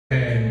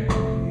And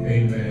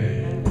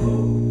amen.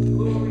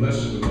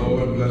 Bless the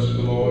Lord, bless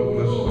the Lord,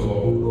 bless the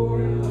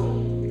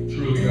Lord.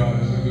 Truly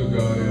God is a good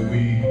God, and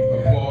we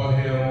applaud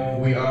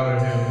him, we honor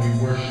him,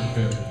 we worship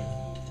him.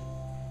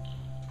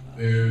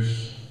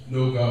 There's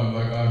no God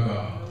like our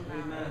God.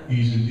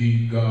 He's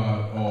indeed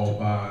God all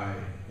by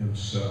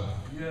himself.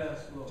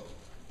 Yes, Lord.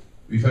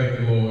 We thank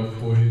the Lord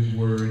for his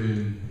word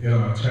in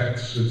our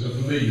text. It's a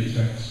familiar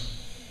text.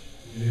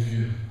 And if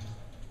you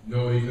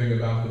know anything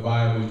about the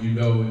Bible, you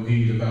know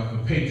indeed about the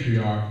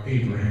patriarch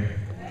Abraham.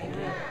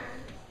 Amen.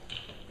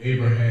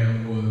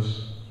 Abraham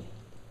was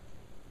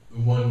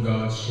the one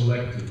God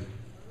selected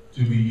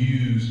to be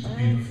used to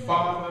be the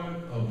father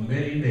of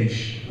many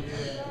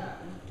nations.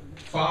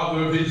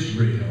 Father of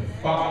Israel,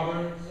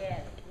 father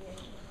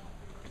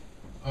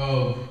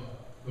of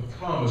the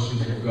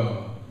promises of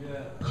God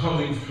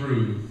coming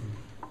through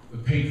the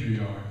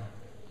patriarch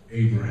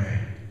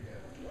Abraham.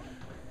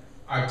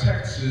 Our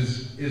text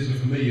is a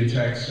familiar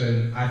text,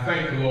 and I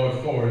thank the Lord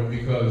for it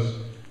because,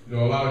 a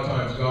lot of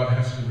times God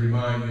has to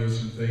remind you of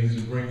some things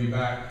and bring you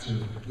back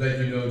to let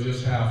you know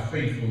just how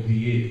faithful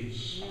he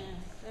is.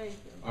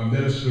 Our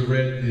minister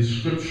read the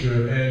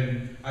scripture,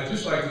 and I'd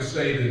just like to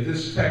say that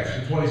this text,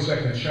 the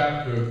 22nd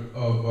chapter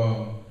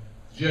of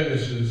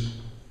Genesis,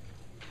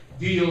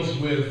 deals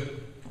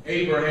with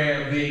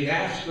Abraham being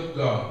asked of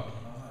God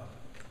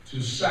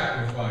to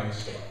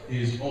sacrifice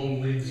his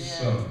only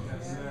son.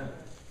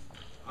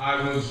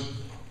 I was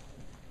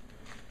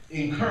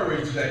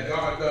encouraged that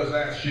God does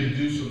ask you to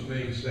do some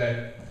things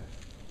that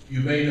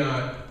you may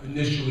not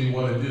initially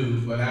want to do,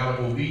 but out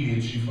of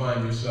obedience you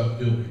find yourself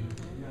doing.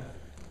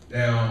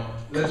 Now,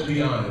 let's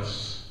be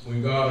honest.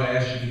 When God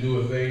asks you to do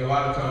a thing, a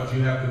lot of times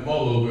you have to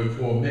mull over it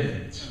for a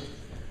minute.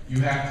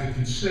 You have to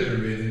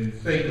consider it and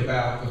think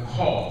about the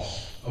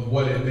cost of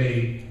what it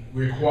may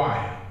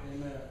require.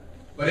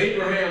 But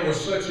Abraham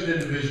was such an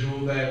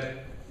individual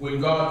that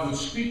when God would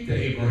speak to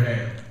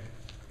Abraham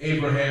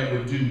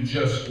would do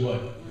just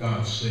what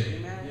God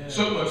said.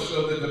 So much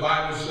so that the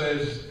Bible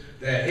says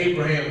that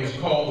Abraham was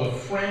called a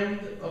friend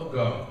of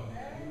God.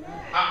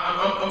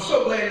 I'm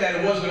so glad that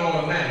it wasn't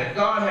automatic.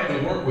 God had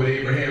to work with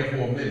Abraham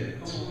for a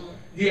minute.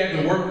 He had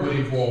to work with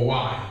him for a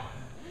while.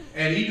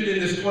 And even in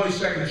this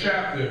 22nd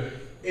chapter,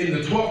 in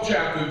the 12th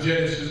chapter of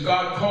Genesis,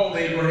 God called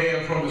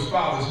Abraham from his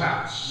father's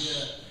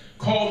house.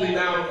 Called him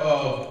out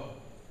of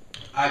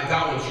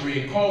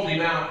idolatry and called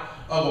him out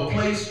of a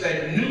place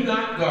that knew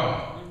not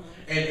God.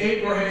 And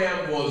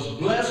Abraham was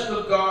blessed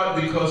of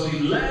God because he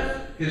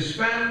left his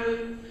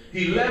family,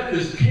 he left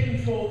his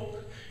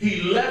kinfolk,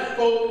 he left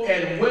folk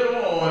and went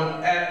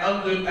on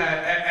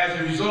as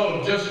a result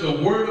of just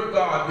the word of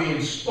God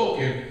being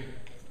spoken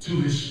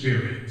to his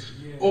spirit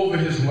over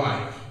his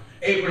life.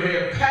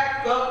 Abraham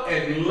packed up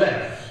and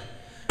left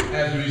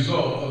as a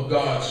result of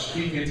God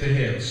speaking to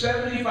him.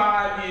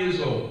 75 years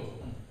old,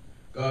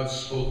 God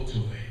spoke to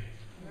him.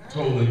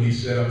 Told him, he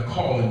said, I'm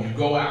calling you,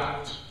 go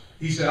out.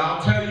 He said,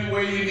 I'll tell you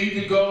where you need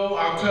to go.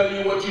 I'll tell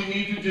you what you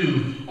need to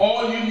do.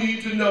 All you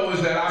need to know is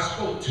that I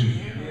spoke to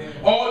you.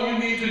 All you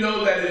need to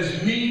know that it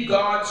is me,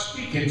 God,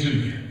 speaking to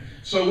you.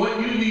 So what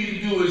you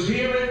need to do is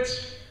hear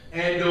it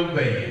and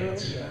obey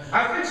it.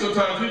 I think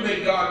sometimes we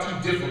make God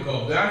too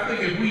difficult. And I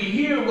think if we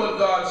hear what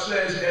God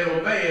says and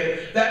obey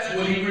it, that's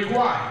what he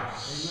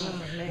requires.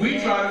 We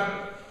try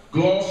to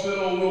gloss it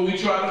over. We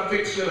try to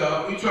fix it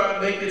up. We try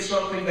to make it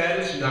something that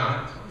it's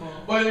not.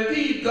 But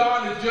indeed,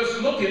 God is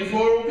just looking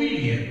for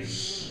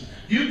obedience.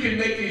 You can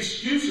make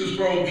excuses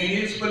for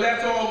obedience, but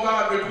that's all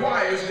God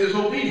requires is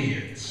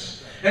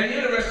obedience. And the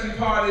interesting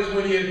part is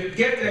when you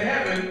get to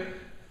heaven,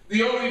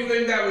 the only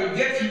thing that will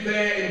get you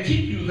there and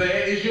keep you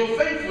there is your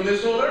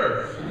faithfulness on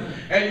earth.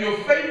 And your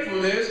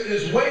faithfulness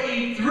is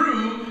weighed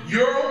through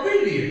your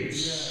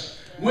obedience.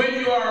 When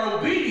you are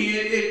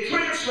obedient, it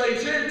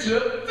translates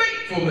into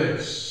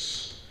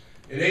faithfulness.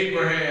 And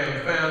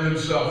Abraham found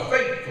himself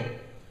faithful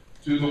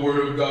to the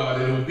word of God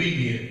and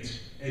obedient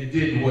and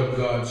did what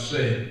God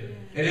said.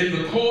 And in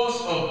the course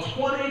of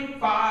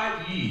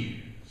 25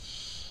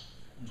 years,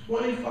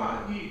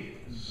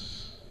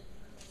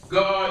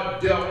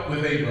 God dealt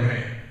with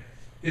Abraham.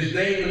 His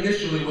name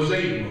initially was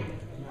Abram.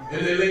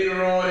 And then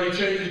later on he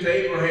changed it to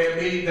Abraham,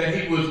 meaning that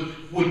he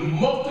would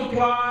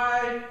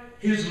multiply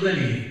his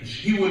lineage.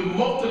 He would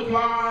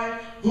multiply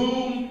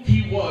whom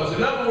he was.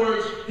 In other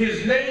words,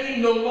 his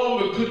name no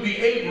longer could be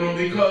Abram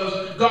because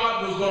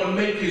God was going to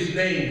make his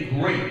name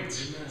great.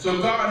 So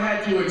God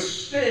had to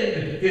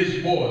extend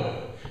his border.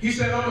 He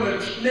said, I'm going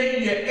to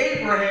name you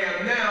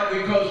Abraham now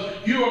because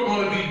you are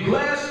going to be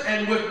blessed,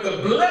 and with the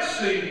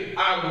blessing,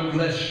 I will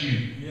bless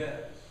you. Yes.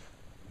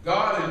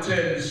 God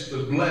intends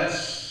to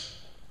bless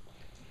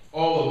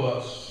all of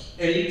us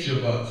and each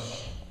of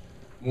us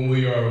when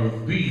we are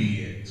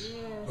obedient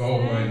to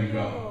Almighty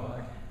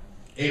God.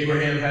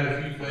 Abraham had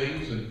a few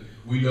things, and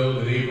we know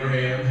that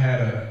Abraham had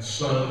a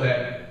son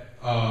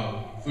that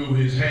through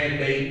his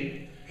handmaid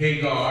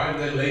Hagar, and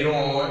then later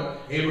on,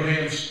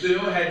 Abraham still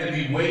had to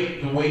be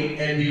wait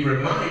and be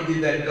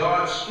reminded that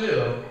God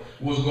still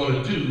was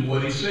going to do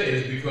what he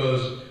says,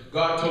 because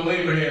God told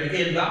Abraham,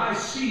 in thy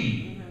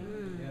seed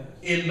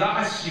in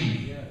thy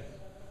seed,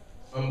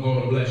 I'm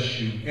going to bless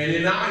you. And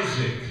in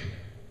Isaac,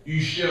 you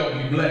shall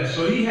be blessed.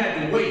 So he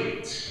had to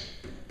wait.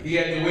 He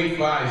had to wait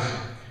for Isaac.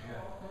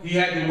 He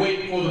had to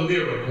wait for the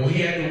miracle.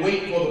 He had to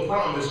wait for the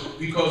promise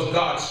because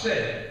God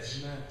said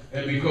it.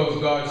 And because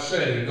God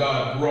said it,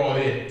 God brought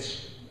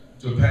it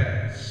to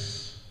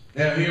pass.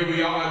 Now here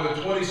we are in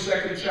the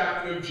 22nd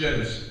chapter of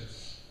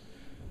Genesis.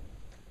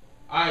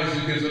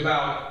 Isaac is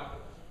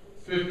about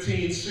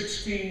 15,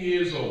 16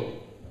 years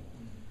old.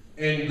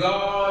 And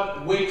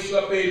God wakes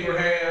up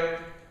Abraham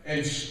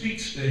and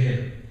speaks to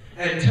him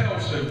and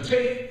tells him,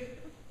 take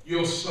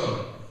your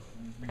son,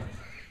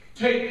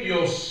 take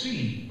your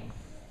seed,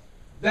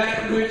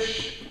 that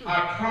which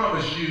I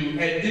promised you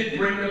and did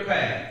bring to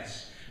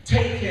pass.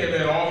 Take him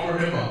and offer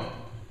him up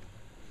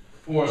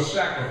for a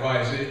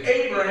sacrifice. And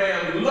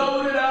Abraham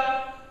loaded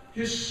up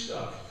his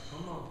stuff,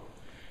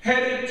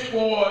 headed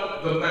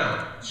toward the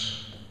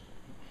mount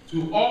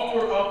to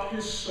offer up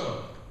his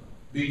son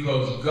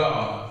because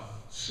God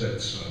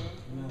said so.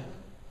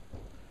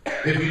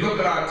 If you look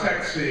at our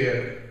text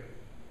here,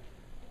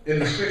 in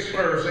the 6th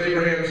verse,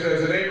 Abraham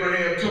says that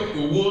Abraham took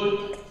the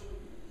wood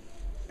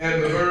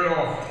and the burnt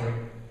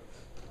offering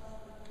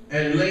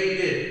and laid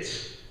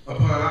it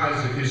upon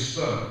Isaac his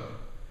son.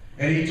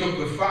 And he took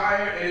the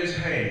fire in his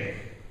hand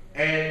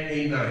and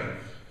a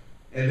knife,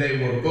 and they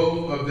were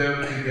both of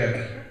them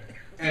together.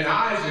 And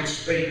Isaac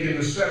spake in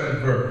the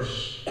 7th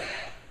verse,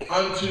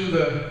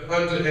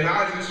 and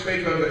Isaac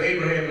spake unto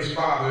Abraham his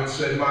father and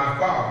said, my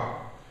father.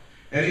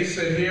 And he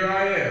said, here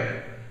I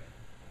am.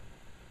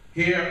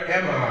 Here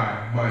am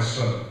I, my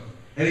son.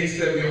 And he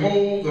said,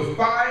 behold, the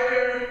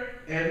fire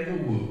and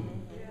the wood.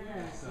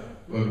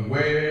 But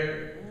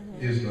where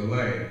is the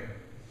lamb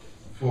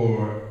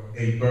for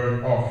a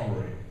burnt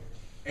offering?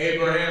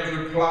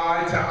 Abraham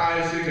replied to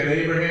Isaac, and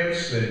Abraham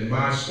said,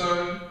 my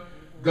son,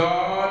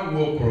 God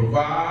will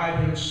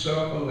provide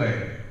himself a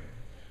lamb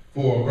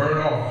for a burnt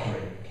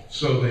offering.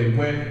 So they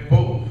went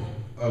both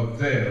of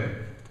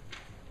them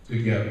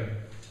together.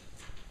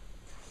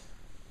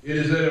 It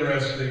is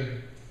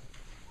interesting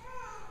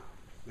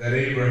that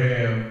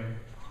Abraham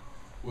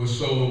was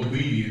so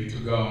obedient to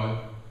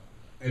God,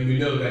 and we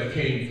know that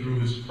came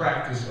through his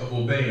practice of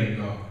obeying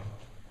God.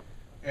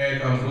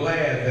 And I'm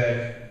glad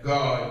that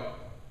God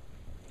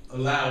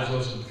allows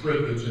us the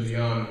privilege and the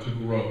honor to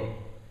grow.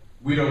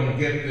 We don't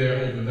get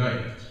there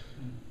overnight.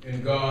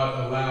 And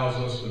God allows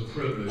us the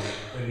privilege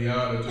and the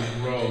honor to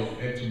grow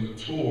and to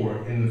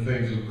mature in the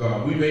things of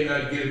God. We may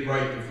not get it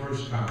right the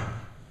first time,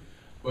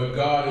 but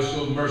God is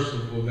so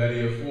merciful that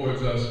he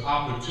affords us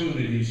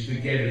opportunities to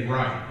get it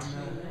right,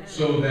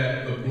 so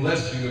that the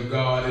blessing of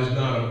God is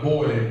not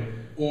aborted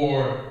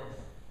or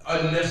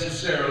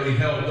unnecessarily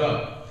held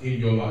up in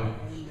your life.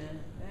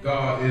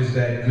 God is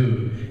that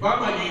good. If I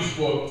might use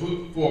for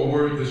a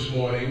word this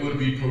morning, it would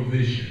be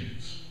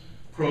provisions.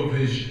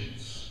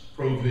 Provisions.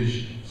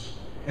 Provisions.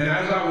 And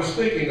as I was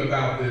thinking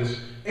about this,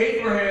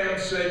 Abraham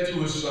said to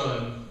his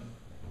son,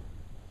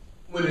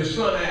 when his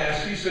son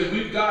asked, he said,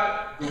 we've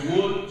got the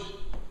wood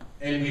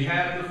and we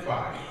have the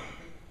fire,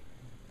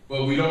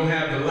 but we don't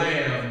have the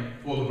lamb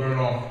for the burnt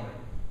offering.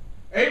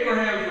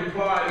 Abraham's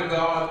reply to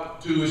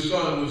God, to his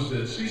son, was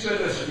this. He said,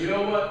 listen, you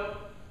know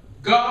what?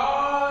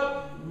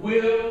 God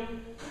will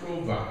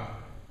provide.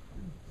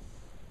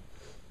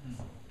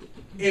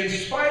 In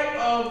spite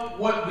of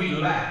what we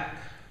lack,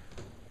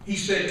 he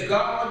said,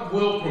 God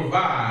will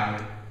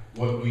provide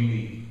what we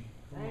need.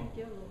 Thank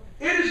you, Lord.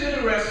 It is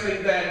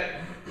interesting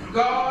that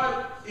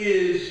God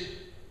is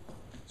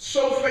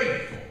so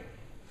faithful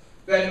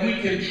that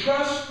we can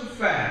trust the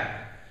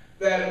fact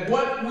that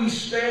what we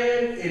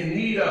stand in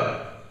need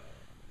of,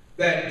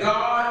 that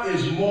God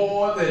is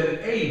more than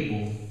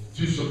able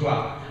to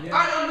supply. Yeah.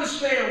 I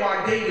understand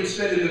why David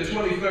said in the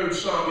 23rd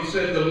Psalm, he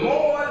said, the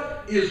Lord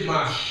is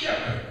my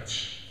shepherd.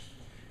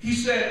 He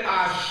said,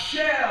 I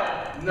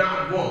shall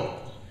not want.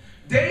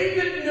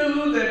 David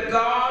knew that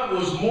God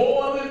was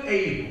more than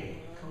able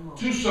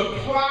to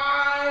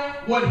supply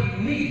what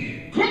he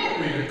needed.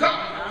 Glory to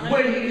God,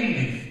 when he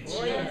needed it.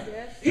 Oh,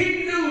 yes.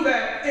 He knew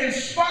that in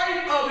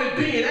spite of it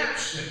being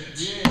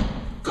absent,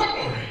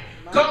 glory,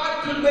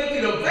 God could make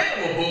it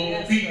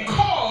available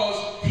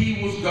because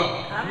he was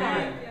God.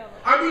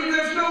 I mean,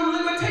 there's no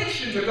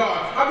limitation to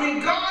God. I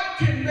mean, God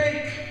can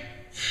make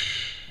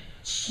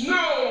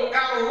snow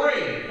out of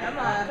rain. Come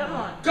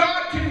on.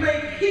 God can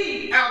make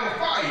heat out of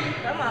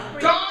fire.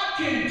 God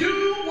can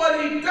do what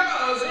he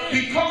does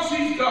because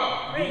he's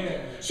God.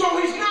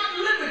 So he's not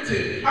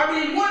limited. I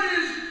mean, what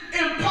is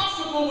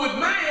impossible with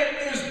man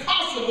is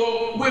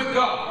possible with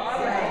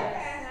God.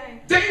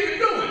 David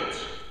knew it.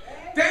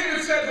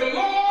 David said, the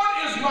Lord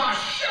is my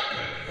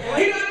shepherd.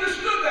 He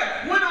understood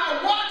that. When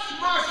I watch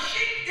my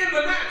sheep in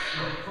the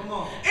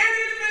natural,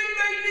 anything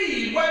they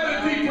need, whether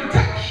it be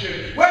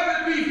protection, whether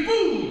it be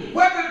food,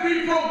 whether it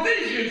be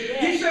provisions,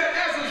 he said,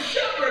 as a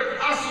shepherd,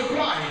 I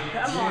supply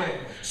it.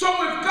 So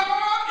if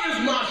God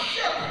is my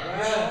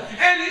shepherd,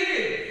 and he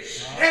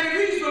is, and if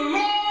he's the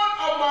Lord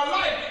of my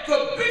life,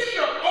 the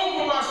bishop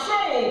over my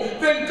soul,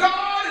 then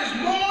God is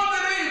more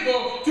than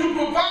able to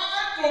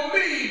provide for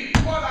me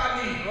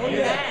Oh,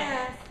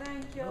 yes.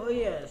 Thank you. Oh,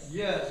 yes.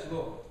 Yes,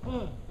 Lord.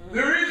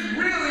 There is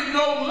really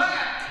no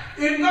lack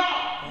in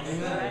God.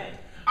 Amen.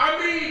 I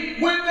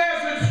mean, when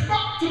there's a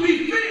spot to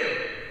be filled,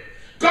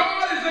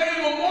 God is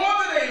able, more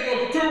than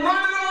able, to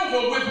run it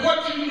over with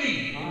what you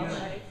need.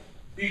 Right.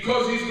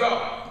 Because he's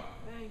God.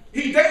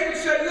 David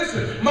said,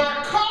 listen,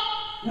 my cup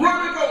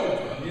runneth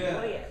over.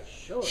 Yeah. Oh, yes.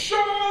 Sure.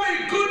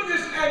 Surely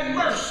goodness and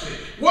mercy.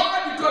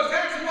 Why? Because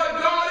that's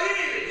what God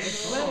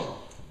is. Right.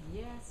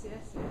 Yes, yes,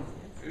 yes,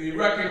 yes. And he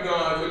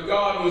recognized that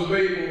God was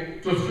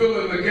able to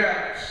fill in the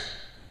gaps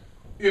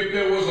if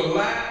there was a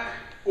lack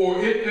or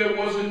if there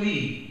was a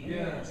need.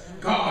 Yes.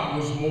 God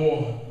was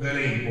more than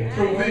able.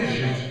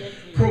 Provisions,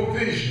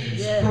 provisions,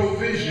 Yes.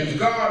 provisions.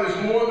 God is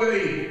more than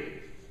able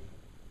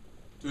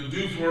to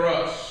do for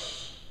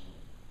us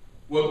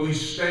what we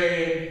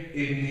stand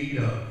in need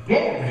of.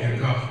 Glory to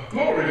God.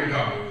 Glory to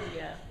God.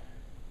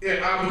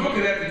 Yeah, I was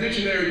looking at the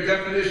dictionary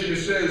definition. It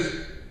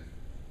says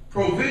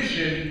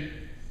provision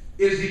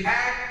is the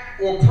act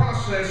or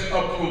process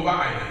of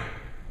providing.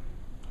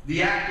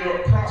 The act or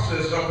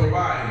process of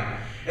providing.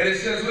 And it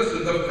says,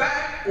 listen, the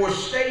fact or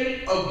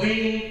state of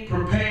being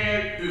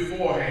prepared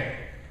beforehand.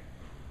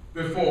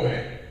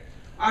 Beforehand.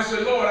 I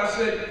said, Lord, I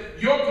said,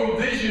 your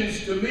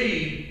provisions to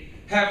me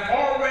have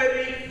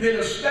already been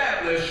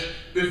established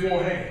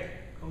beforehand.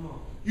 Come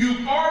on.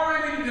 You've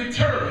already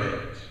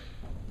determined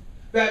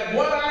that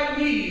what I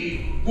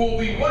need will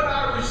be what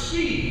I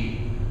receive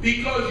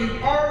because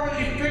you've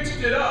already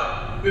fixed it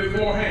up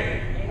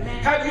beforehand.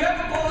 Amen. Have you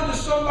ever gone to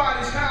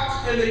somebody's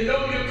house and they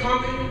know you're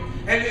coming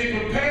and they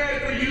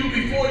prepared for you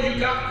before you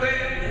got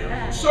there?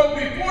 Yeah. So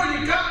before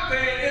you got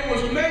there, it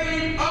was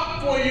made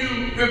up for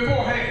you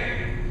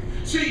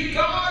beforehand. See,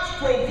 God's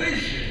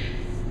provision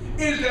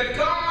is that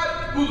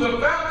God, who the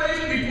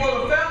foundation,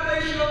 before the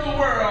foundation of the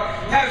world,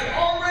 has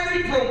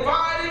already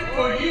provided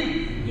for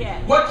you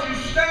what you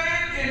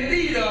stand in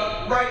need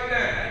of right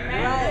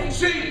now. Right.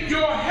 See,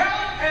 your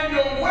health and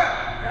your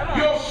wealth,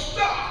 your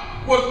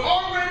stuff was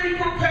already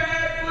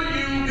prepared for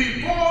you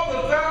before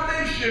the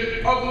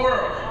foundation of the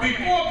world.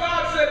 Before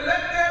God said,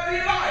 let there be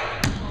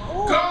light,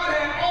 God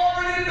had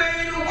already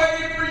made a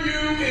way for you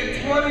in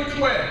 2012.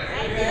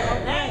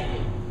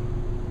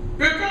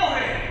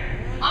 Beforehand.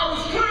 I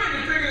was trying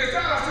to figure this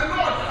out. I said,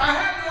 Lord, I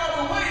had no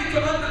other way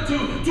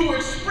to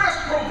express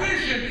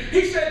provision.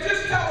 He said,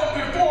 just tell them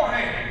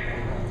beforehand.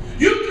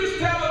 You just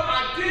tell them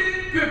I did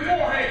it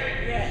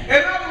beforehand. Yeah.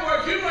 In other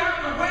words, you don't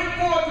have to wait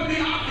for it to be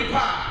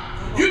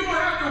occupied. You don't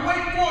have to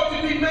wait for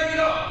it to be made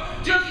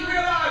up. Just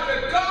realize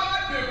that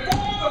God,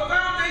 before the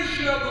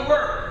foundation of the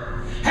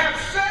world, have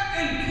set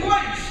in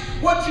place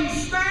what you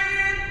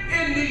stand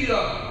in need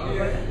of.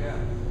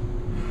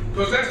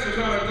 Because that's the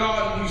kind of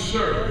God we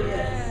serve.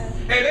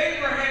 And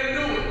Abraham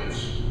knew it.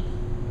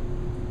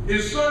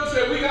 His son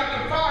said, we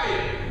got the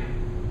fire.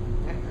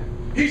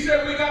 He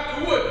said, we got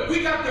the wood.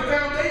 We got the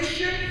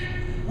foundation.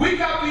 We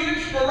got the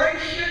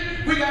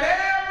inspiration. We got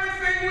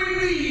everything we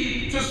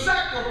need to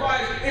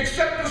sacrifice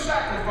except the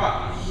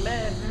sacrifice.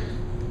 Amen.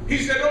 He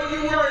said, don't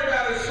you worry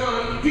about it,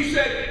 son. He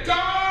said,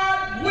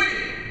 God will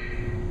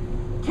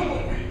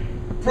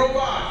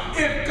provide.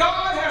 If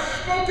God has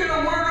spoken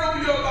a word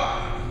over your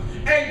life,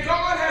 and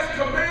God has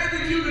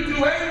commanded you to do A,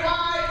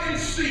 Y, and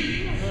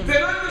C,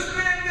 then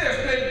understand this,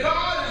 that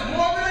God is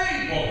more than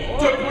able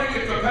to bring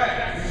it to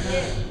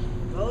pass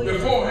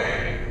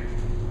beforehand.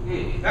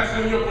 That's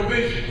when your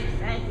provision.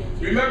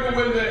 Remember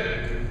when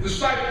the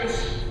disciples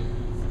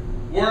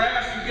were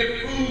asked to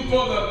get food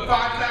for the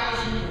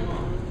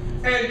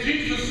 5,000, and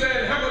Jesus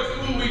said, how much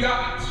food we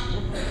got?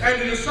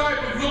 And the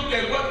disciples looked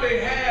at what they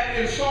had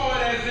and saw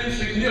it as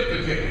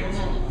insignificant.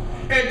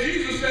 And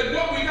Jesus said,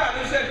 what we got?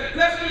 He said,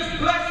 let's just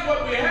bless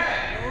what we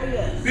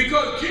have.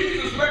 Because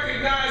Jesus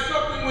recognized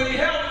something when he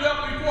held it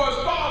up before his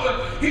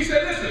Father. He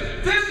said,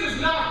 listen, this is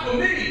not for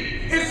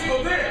me. It's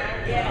for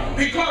them.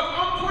 Because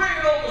I'm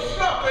praying over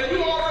stuff that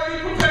you already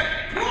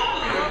prepared.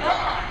 Glory to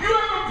God. You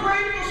ever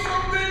prayed for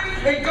something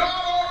and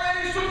God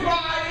already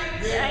supplied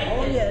it?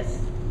 Oh, yes.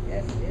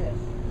 Yes, yes.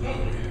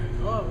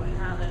 Glory,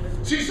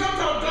 hallelujah. See,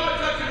 sometimes God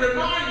got to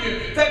remind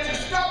you that the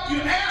stuff you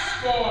asked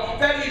for,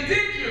 that he did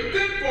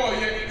for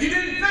you, you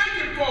didn't thank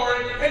him for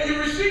it, and you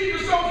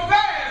received it so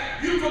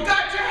fast, you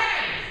forgot your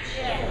hands.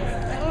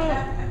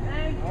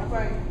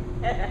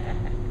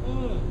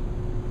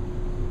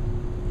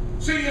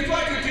 See, it's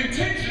like a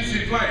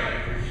contingency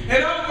plan.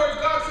 In other words,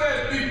 God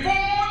says,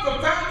 before the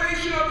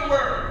foundation of the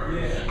world,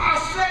 I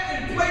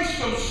set in place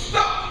some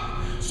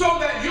stuff so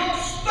that your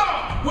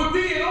stuff would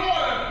be in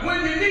order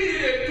when you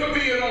needed it to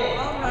be in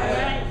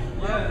order.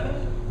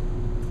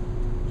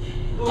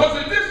 Because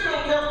if this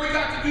don't work, we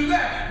got to do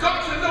that.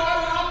 God said, no, I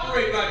don't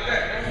operate like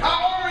that. I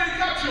already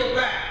got your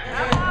back.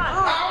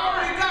 I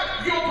already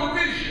got your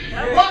provision.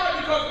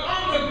 Why? Because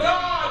I'm the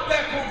God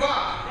that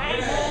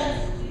provides.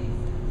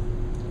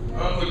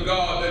 I'm the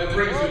God that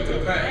brings it to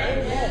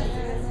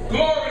pass.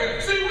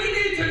 Glory. See, we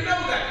need to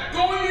know that.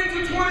 Going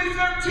into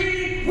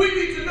 2013, we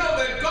need to know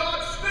that God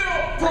still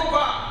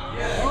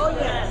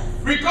provides.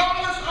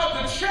 Regardless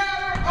of the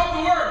chatter of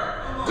the word,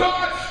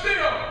 God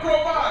still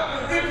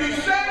provides. If he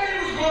said he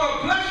was going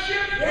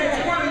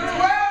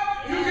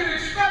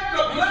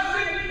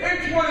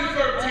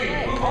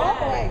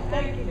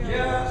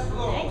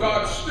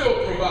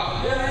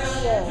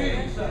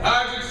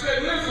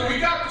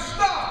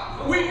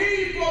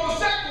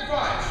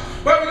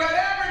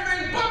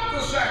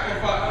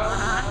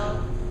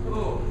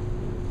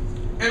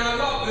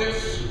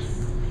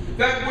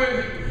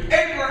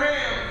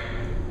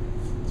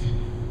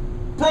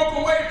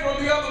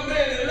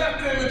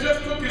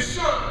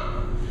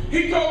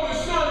He told his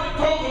son,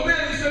 he told the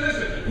men, he said,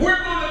 listen,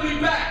 we're going to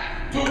be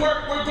back to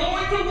work. We're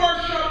going to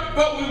worship,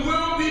 but we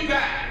will be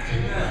back.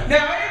 Yeah.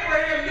 Now,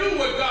 Abraham knew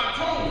what God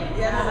told him.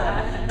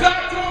 Yeah.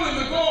 God told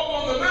him to go up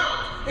on the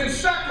mount and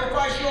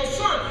sacrifice your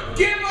son.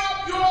 Give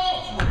up your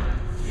offering.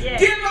 Yeah.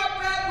 Give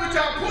up that which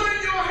I put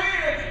in your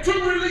hand to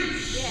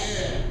release.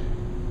 Yeah.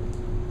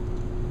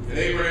 And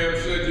Abraham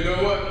said, you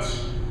know what?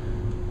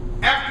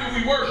 After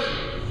we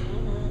worship,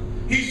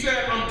 he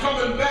said, I'm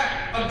coming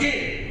back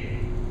again.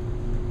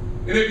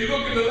 And if you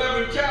look at the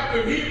 11th chapter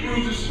of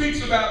Hebrews, it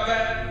speaks about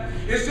that.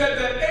 It said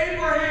that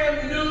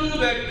Abraham knew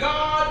that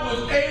God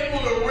was able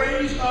to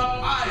raise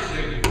up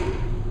Isaac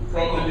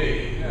from the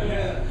dead.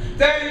 Yeah.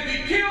 That if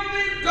he killed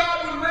him,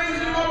 God would raise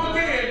him up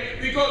again,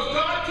 because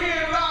God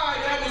can't lie.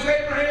 That was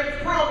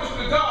Abraham's promise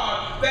to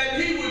God,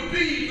 that he would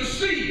be the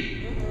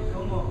seed.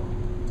 Come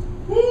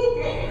on. Woo,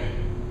 glory.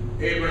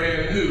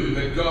 Abraham knew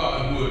that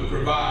God would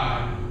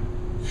provide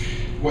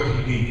what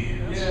he needed.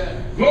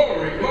 Yeah.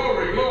 Glory,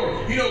 glory,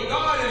 glory. You know,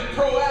 God is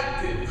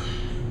proactive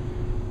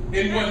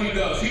in what he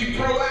does. He's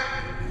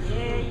proactive.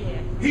 Yeah,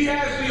 yeah. He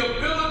has the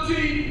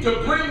ability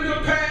to bring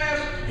to pass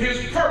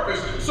his purpose.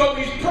 So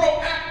he's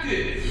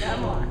proactive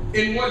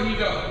in what he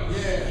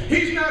does. Yeah.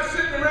 He's not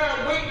sitting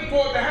around waiting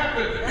for it to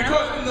happen,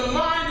 because in the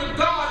mind of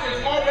God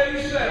it's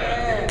already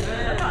set.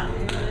 Yeah.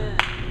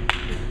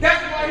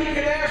 That's why he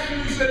can ask you,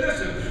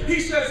 he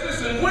says,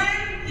 listen, when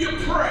you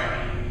pray,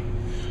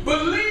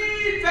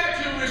 believe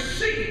that you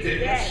received it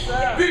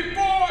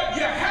before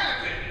you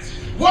have it.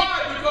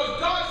 Why? Because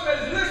God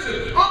says,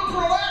 listen, I'm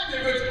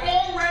proactive. It's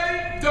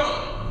already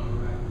done.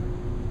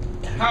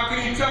 How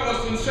can he tell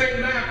us in St.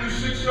 Matthew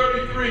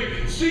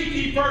 6:33, seek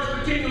ye first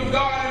the kingdom of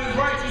God and his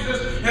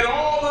righteousness, and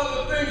all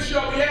other things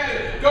shall be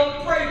added.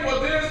 Don't pray for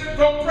this,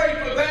 don't pray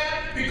for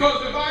that,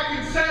 because if I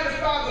can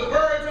satisfy the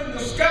birds in the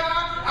sky,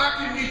 I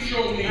can meet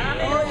your need.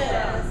 Oh,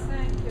 yes.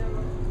 Thank you,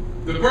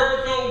 Lord. The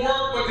birds don't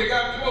work, but they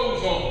got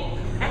clothes on.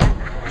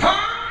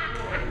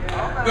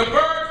 Huh? The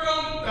birds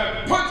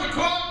don't punch a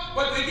clock,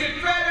 but they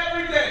get fed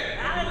every day.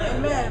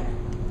 Amen.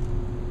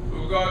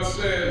 So God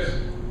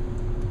says,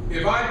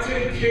 if I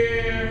take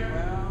care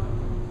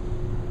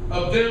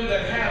of them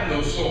that have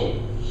no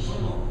souls,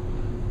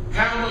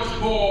 how much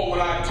more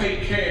will I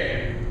take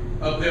care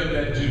of them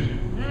that do?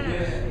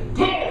 Yes.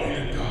 Glory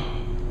to God.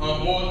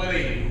 I'm more than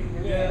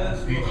able.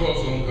 Yes.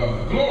 Because on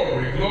God.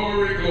 Glory,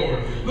 glory,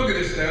 glory. Look at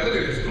this now. Look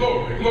at this.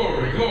 Glory,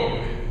 glory,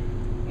 glory.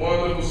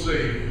 Wonderful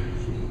Savior.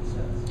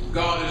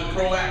 God is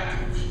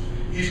proactive.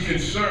 He's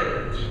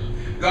concerned.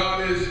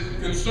 God is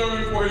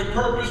concerned for his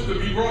purpose to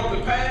be brought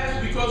to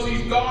pass, because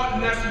he's God,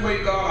 and that's the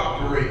way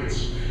God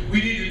operates.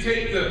 We need to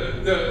take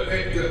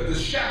the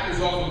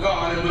shackles off of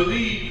God and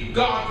believe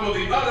God for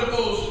the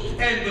uttermost,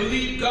 and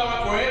believe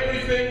God for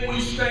everything we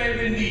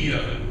stand in need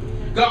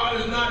of.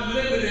 God is not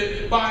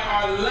limited by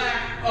our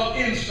lack of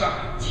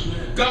insight.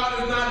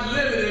 God is not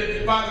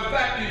limited by the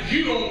fact that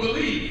you don't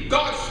believe.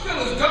 God still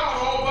is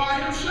God all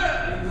by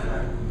himself.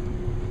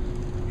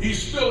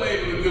 He's still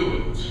able to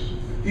do it.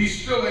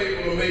 He's still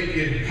able to make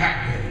it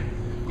happen.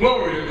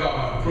 Glory to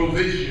God.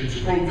 Provisions,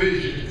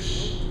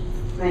 provisions,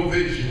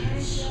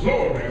 provisions.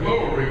 Glory,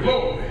 glory,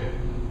 glory.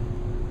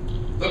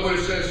 Look what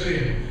it says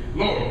here.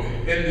 Glory.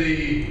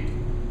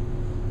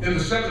 In the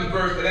 7th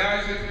verse,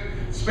 that Isaac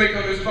spake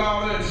of his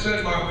father and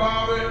said, my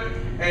father.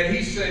 And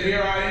he said,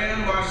 here I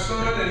am, my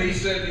son. And he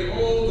said,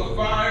 behold, the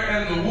fire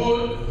and the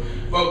wood,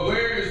 but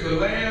where is the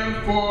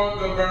lamb for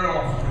the burnt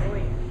offering?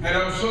 And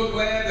I'm so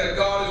glad that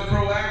God is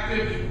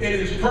proactive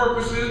in his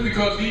purposes,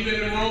 because even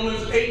in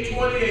Romans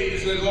 8:28,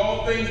 it says,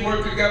 all things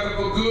work together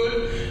for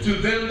good to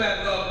them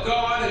that love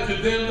God and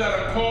to them that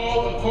are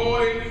called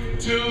according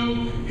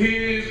to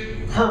his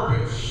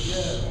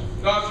purpose. Yeah.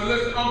 God said,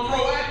 listen, I'm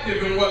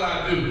proactive in what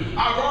I do.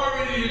 I've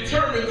already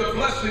determined the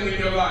blessing in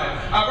your life.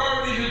 I've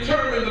already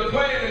determined the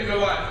plan in your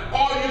life.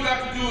 All you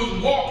got to do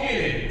is walk in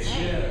it.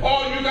 Yeah.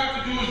 All you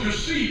got to do is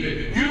receive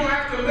it. You don't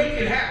have to make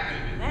it happen.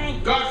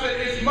 God said,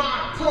 it's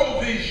my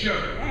provision.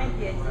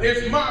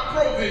 It's my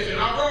provision.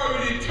 I've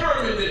already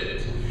determined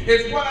it.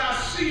 It's what I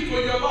see for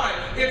your life.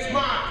 It's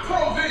my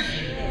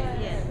provision.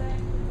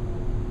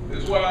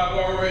 It's what I've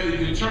already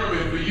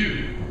determined for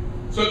you.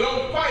 So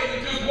don't fight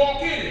it, just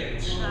walk in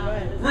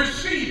it.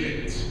 Receive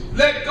it.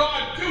 Let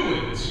God do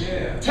it.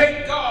 Yeah.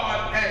 Take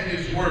God at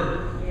his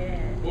word. Yeah.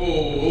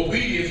 Oh,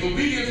 obedience.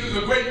 Obedience is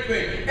a great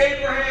thing.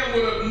 Abraham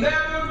would have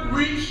never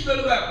reached the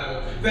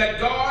level that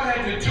God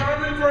had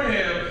determined for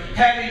him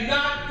had he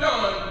not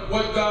done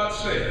what God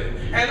said.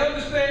 And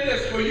understand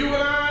this, for you and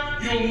I,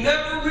 you'll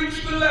never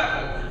reach the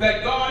level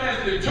that God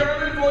has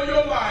determined for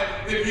your life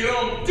if you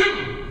don't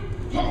do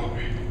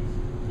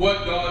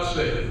what God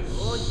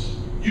says.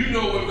 You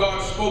know what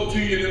God spoke to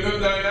you in the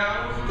midnight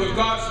hour, because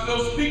God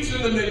still speaks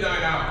in the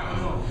midnight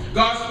hour.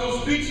 God still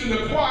speaks in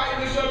the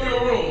quietness of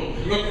your room,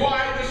 the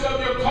quietness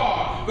of your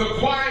car, the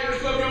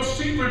quietness of your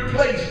secret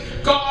place.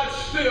 God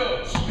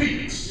still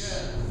speaks.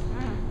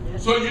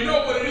 So you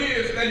know what it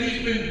is that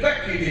he's been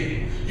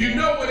beckoning. You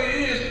know what it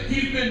is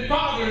he's been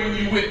bothering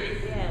you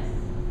with.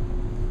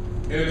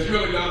 And it's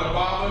really not a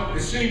bother.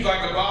 It seems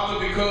like a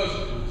bother because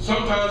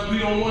Sometimes we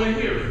don't want to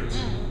hear it.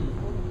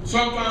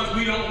 Sometimes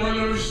we don't want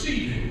to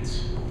receive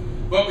it.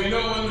 But we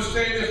don't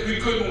understand this.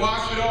 We couldn't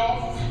wash it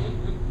off.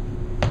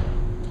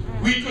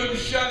 We couldn't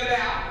shut it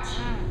out.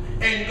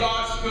 And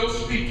God's still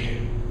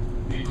speaking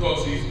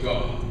because he's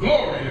God.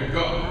 Glory to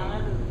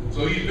God.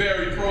 So he's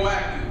very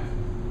proactive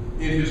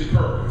in his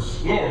purpose.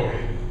 Glory.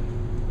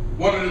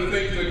 One of the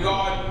things that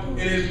God,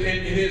 in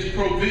his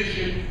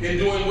provision, in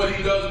doing what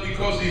he does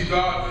because he's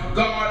God,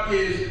 God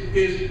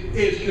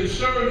is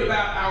concerned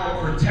about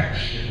our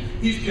protection.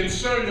 He's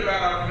concerned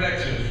about our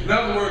protection. In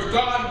other words,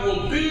 God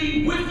will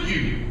be with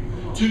you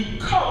to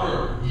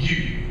cover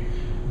you.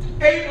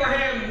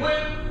 Abraham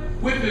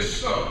went with his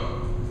son.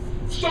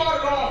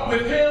 Started off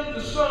with him,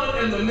 the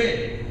son, and the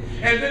men.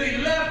 And then he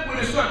left with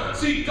his son.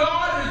 See,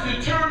 God is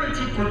determined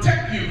to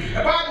protect you.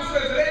 The Bible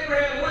says that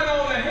Abraham went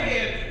on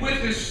ahead with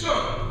his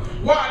son.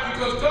 Why?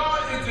 Because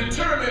God is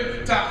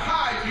determined to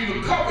hide you,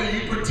 to cover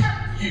you,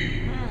 protect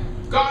you.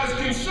 God is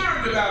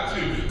concerned about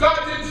you.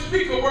 God didn't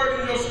speak a word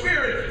in your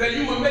spirit that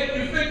you would make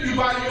you think you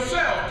by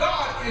yourself.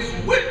 God is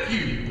with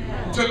you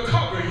to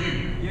cover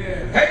you.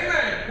 Yeah.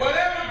 Amen.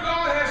 Whatever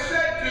God has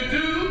said to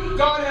do,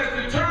 God has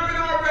determined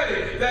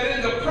already that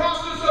in the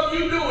process of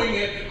you doing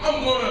it,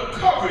 I'm going to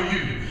cover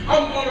you.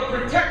 I'm going to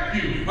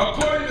protect you.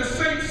 According to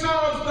St.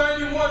 Psalms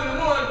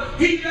 91:1,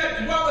 he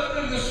that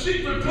dwelleth in the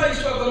secret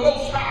place of the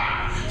Most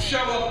High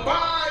shall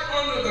abide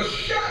under the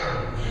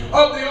shadow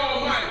of the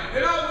Almighty.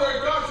 In other words,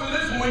 God said,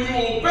 listen, when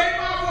you obey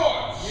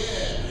my voice,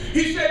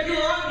 he said,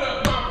 you're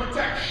under my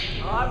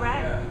protection. All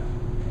right.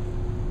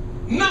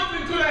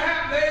 Nothing could have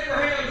happened to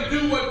Abraham to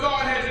do what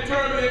God had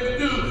determined him to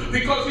do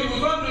because he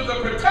was under the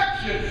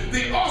protection,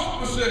 the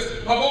auspices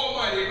of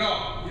Almighty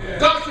God. Yeah.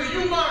 God said,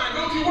 you mine,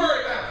 don't you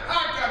worry about it.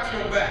 I got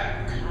your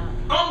back.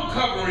 I'm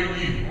covering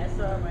you. That's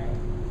all right.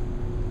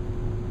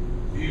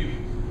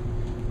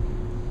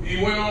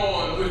 He went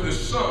on with his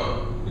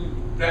son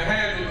to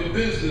handle the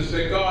business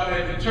that God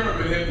had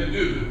determined him to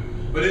do.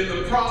 But in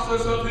the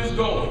process of his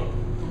going,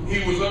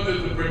 he was under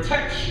the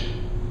protection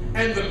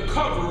and the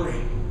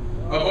covering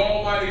of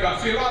Almighty God.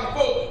 See, a lot of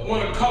folk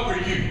want to cover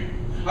you.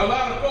 A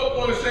lot of folk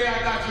want to say, I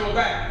got your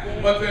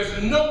back. But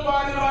there's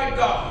nobody like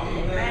God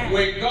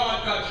when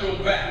God got your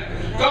back.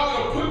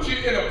 God will put you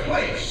in a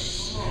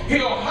place.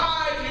 He'll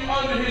hide you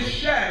under his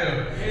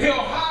shadow. He'll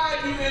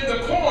hide you in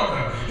the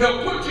corner.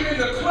 He'll put you in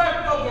the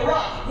cleft of the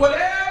rock.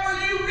 Whatever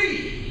you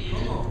need,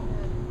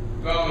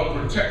 God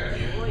will protect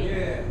you.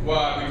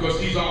 Why? Because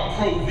he's our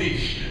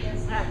provision.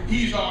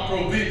 He's our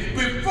provision.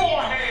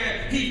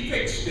 Beforehand, he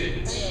fixed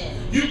it.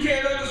 You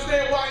can't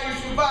understand why you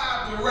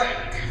survived the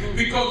wreck.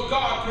 Because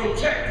God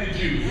protected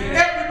you.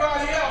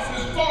 Everybody else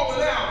has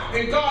fallen out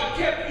and God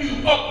kept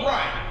you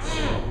upright.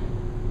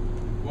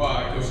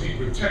 Why? Because he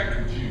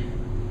protected you.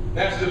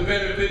 That's the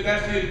benefit,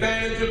 that's the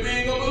advantage of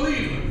being a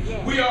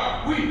believer. We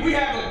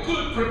have a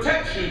good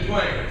protection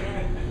plan.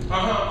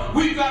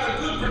 We've got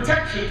a good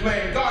protection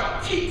plan.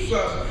 God keeps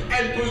us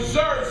and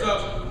preserves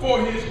us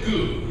for his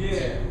good.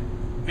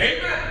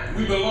 Amen.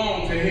 We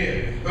belong to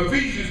him.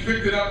 Ephesians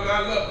picked it up, and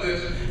I love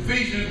this.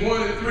 Ephesians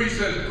 1:3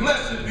 says,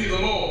 blessed be the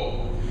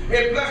Lord,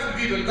 and blessed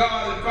be the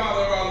God and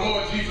Father of our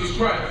Lord Jesus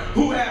Christ,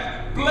 who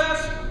hath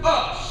blessed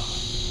us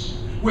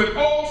with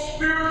all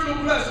spiritual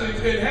blessings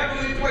in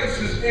heavenly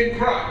places in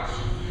Christ,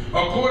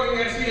 according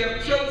as he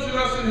hath chosen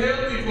us in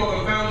him before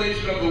the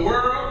foundation of the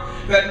world,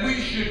 that we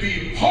should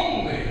be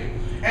holy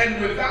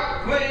and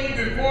without blame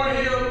before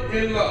him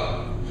in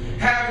love,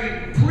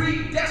 having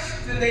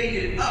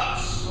predestinated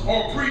us,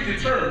 or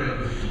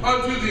predetermined,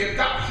 unto the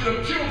adoption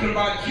of children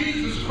by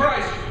Jesus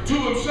Christ to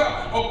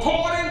himself,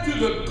 according to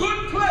the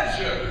good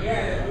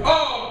pleasure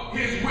of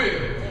his will,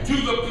 to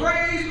the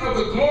praise of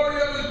the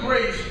glory of his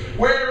grace,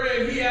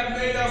 wherein he hath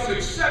made us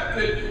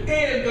accepted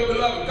in the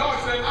beloved. God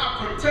said,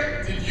 I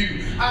protected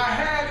you. I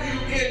have you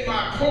in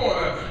my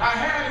corner. I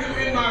have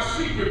you in my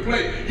secret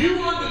place.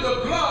 You under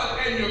the blood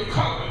and you're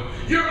covered.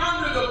 You're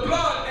under the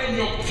blood and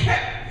you're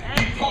kept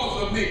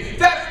because of me.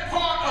 That's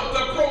part of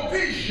the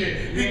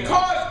provision.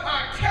 Because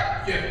I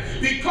kept you,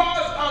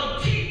 because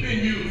I'm keeping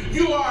you,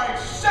 you are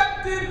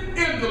accepted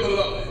in the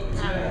beloved.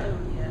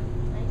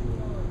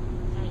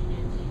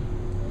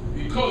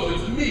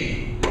 Because it's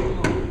me.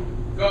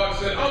 God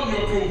said, I'm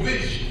your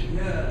provision.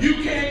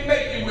 You can't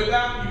make it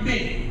without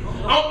me.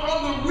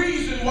 I'm the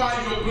reason why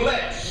you're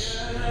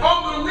blessed.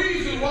 I'm the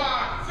reason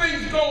why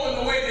things go in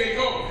the way they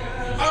go.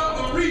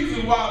 I'm the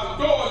reason why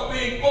the door's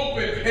being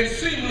opened and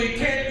seemingly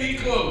can't be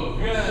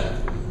closed.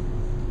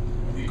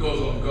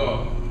 Because of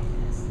God.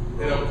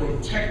 And I'm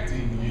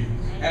protecting you.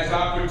 As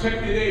I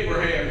protected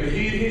Abraham and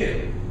hid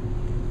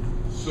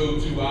him, so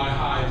too I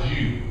hide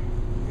you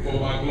for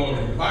my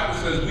glory. The Bible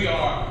says we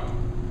are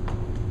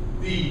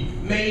the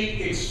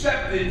made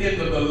accepted in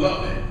the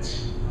beloved.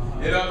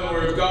 In other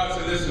words, God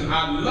said, listen,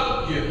 I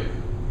love you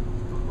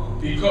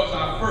because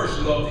I first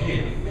loved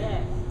him.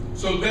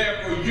 So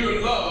therefore,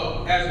 you're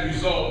loved as a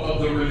result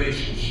of the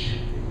relationship.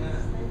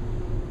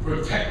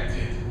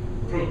 Protected.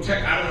 I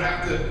don't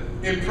have to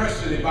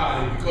impress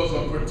anybody because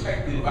I'm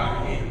protected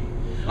by him.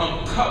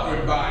 I'm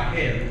covered by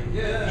him.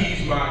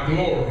 He's my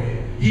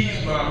glory.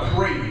 He's my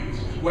praise.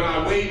 When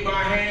I wave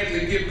my hands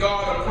and give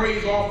God a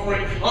praise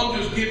offering, I'm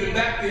just giving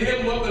back to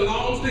him what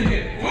belongs to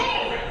him.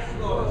 Glory!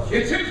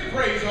 It's his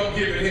praise I'm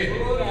giving him.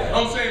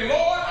 I'm saying,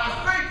 Lord, I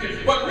thank you.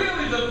 But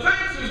really the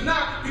thanks is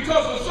not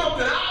because of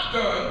something I've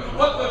done,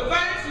 but the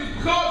thanks is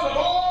because of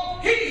all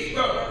he's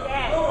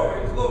done.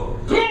 Glory,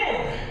 glory.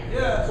 Glory!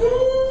 Yes.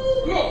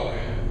 Woo, glory!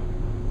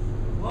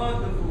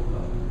 Wonderful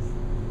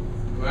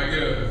God. I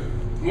get a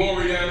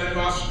glory down in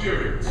my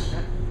spirit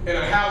and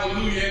a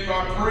hallelujah in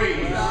my praise.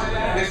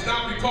 It's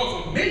not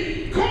because of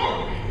me,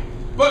 glory,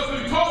 but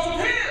it's because of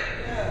him.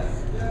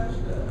 Yes, yes,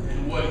 yes.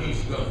 And what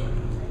he's done.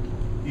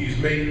 He's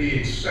made me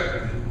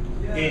accepted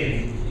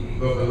in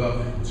the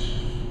beloved.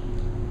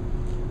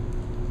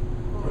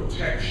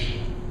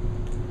 Protection.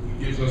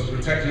 He gives us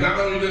protection. Not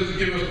only does he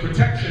give us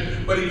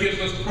protection, but he gives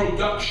us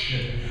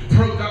production.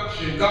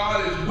 Production.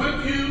 God is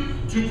with you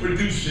to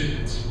produce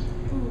it.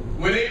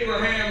 When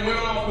Abraham went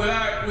off with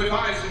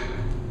Isaac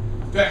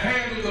to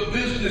handle the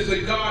business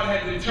that God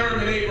had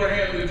determined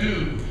Abraham to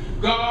do,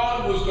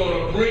 God was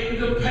going to bring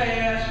to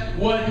pass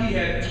what he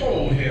had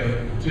told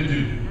him to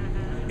do.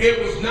 It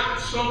was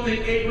not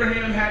something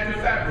Abraham had to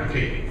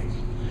fabricate.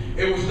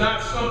 It was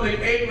not something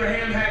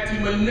Abraham had to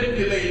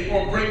manipulate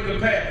or bring to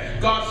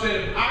pass. God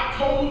said, if I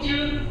told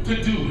you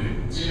to do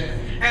it,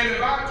 and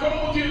if I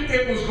told you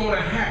it was going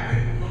to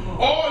happen,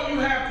 all you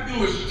have to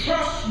do is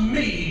trust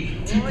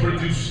me to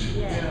produce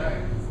it.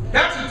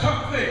 That's a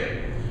tough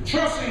thing.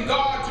 Trusting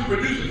God to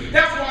produce it.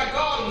 That's why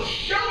God will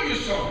show you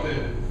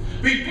something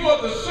before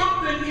the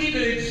something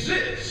even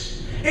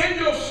exists. In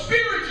your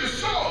spirit you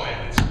saw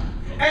it.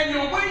 And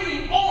you're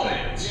waiting on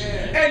it.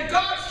 And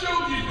God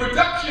showed you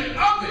production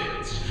of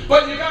it.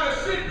 But you got to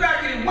sit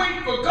back and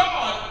wait for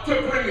God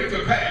to bring it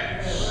to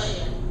pass.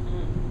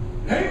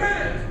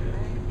 Amen.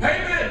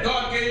 Amen.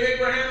 God gave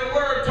Abraham a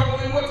word, told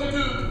him what to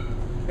do.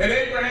 And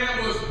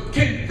Abraham was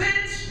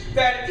convinced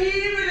that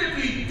even if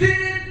he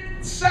did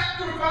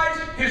sacrifice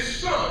his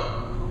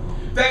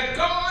son, that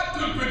God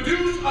could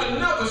produce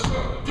another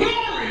son.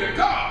 Glory to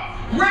God.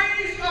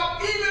 Raise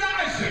up even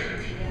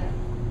Isaac.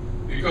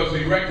 Because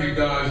he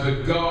recognized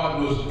that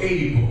God was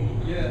able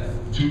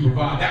to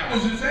provide. That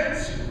was his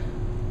answer.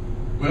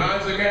 When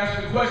Isaac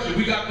asked the question,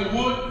 we got the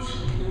wood,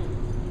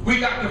 we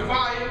got the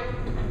fire.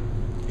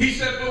 He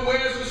said, but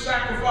where's the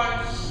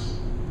sacrifice?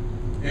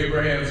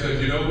 Abraham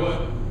said, you know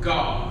what?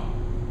 God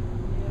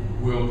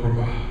will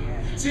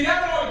provide. See,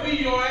 that ought to be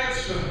your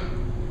answer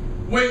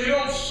when you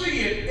don't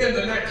see it in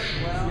the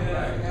natural.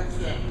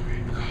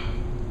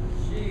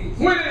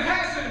 When it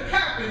hasn't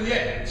happened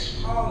yet.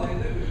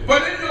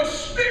 But in your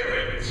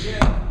spirit,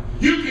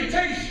 you can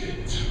taste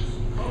it.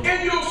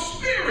 In your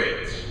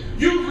spirit,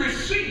 you've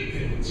received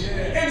it.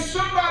 And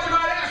somebody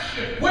might ask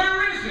you,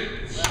 where is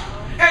it?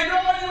 And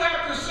all you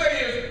have to say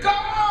is,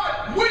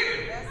 God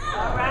will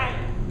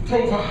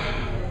provide.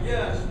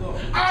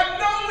 I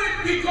know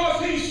it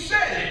because he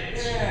said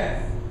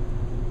it.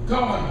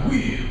 God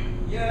will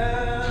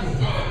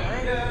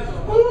provide.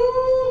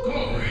 Ooh,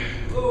 glory.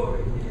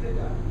 Glory to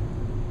God.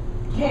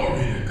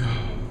 Glory to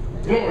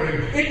God. Glory.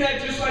 Isn't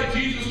that just like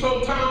Jesus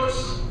told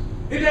Thomas?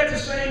 Isn't that the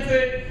same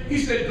thing? He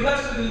said,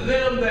 blessed are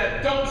them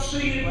that don't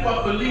see it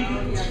but believe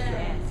it.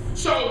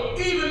 So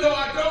even though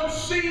I don't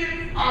see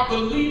it, I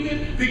believe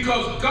it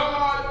because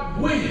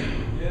God will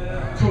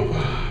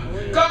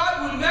provide.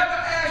 God will never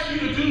ask you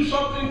to do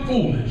something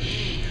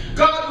foolish.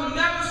 God will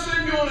never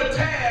send you on a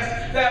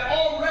task that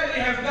already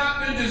has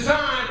not been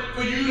designed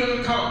for you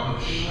to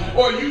accomplish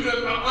or you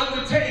to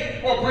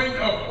undertake or bring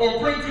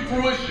to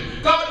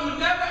fruition. God will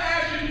never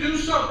ask you to do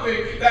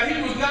something that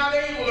he was not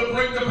able to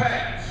bring to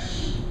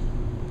pass.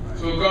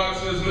 So God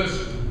says,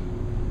 listen,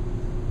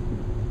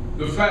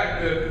 the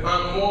fact that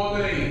I'm more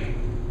than able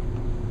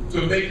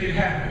to make it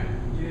happen,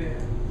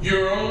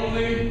 you're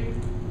only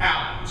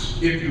out,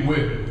 if you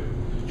will.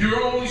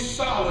 Your only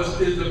solace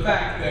is the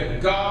fact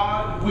that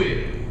God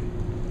will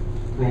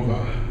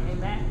provide.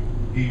 Amen.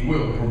 He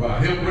will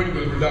provide. He'll bring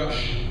the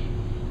production.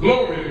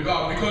 Glory to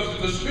God, because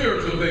it's a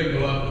spiritual thing,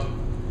 beloved.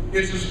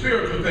 It's a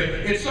spiritual thing.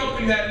 It's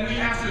something that we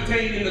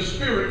ascertain in the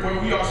spirit where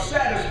we are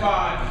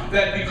satisfied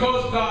that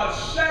because God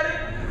said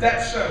it,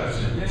 that settles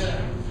it.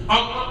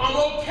 I'm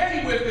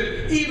okay with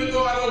it even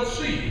though I don't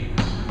see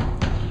it.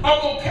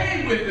 I'm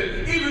okay with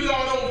it even though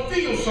I don't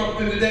feel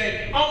something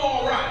today. I'm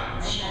all right.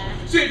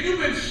 See, if you've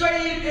been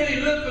saved any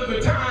length of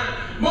the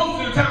time, most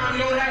of the time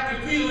you don't have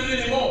to feel it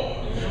anymore.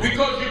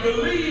 Because you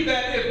believe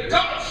that if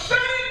God said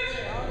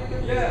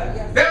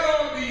it, that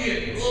ought to be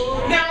it.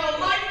 Now I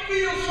might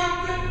feel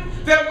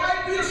something. There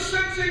might be a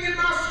sensing in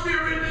my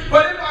spirit.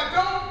 But if I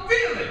don't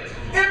feel it,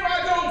 if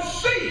I don't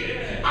see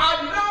it,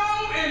 I know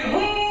in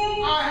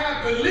whom I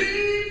have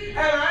believed and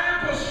I am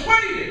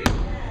persuaded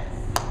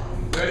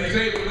that he's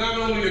able not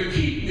only to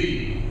keep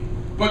me,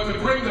 but to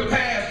bring to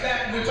pass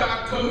that which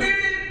I've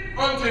committed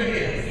unto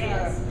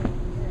him.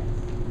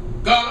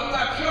 God, I'm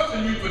not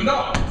trusting you for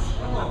nothing.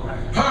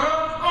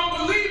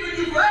 I'm believing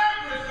you for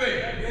everything.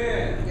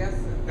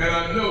 And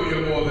I know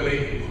you're more than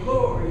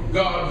able.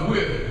 God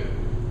will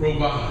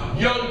provide.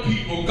 Young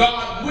people,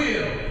 God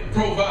will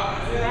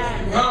provide.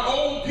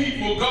 Old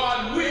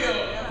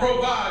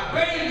provide.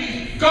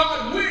 Babies,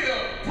 God will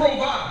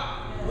provide.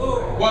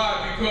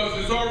 Why?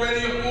 Because it's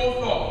already a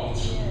full thought.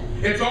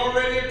 It's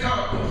already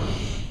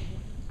accomplished.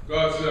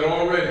 God said,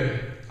 already,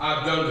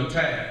 I've done the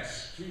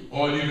task.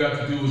 All you got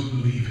to do is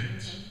believe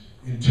it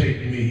and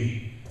take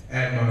me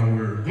at my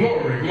word.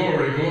 Glory,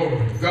 glory,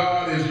 glory.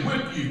 God is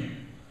with you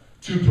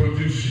to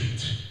produce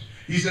it.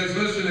 He says,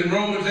 listen, in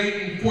Romans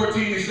 8:14,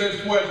 he says,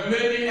 for as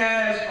many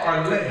as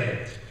are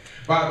led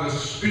by the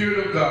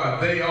Spirit of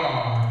God, they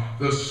are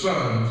the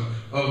sons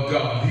of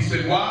God. He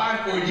said, why?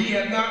 For ye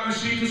have not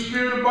received the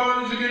spirit of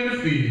bondage again to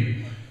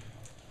fear,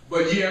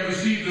 but ye have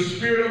received the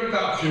Spirit of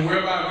adoption,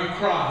 whereby we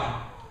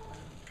cry,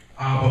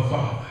 Abba,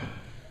 Father.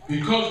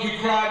 Because we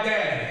cry,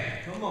 Daddy,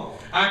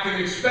 I can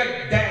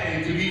expect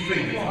Daddy to be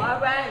faithful. All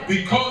right.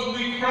 Because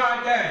we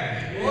cry,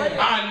 Daddy,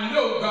 I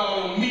know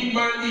God will meet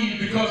my need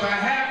because I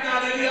have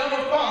not any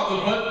other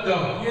father but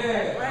God.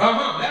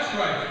 That's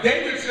right.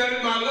 David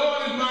said, my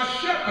Lord is my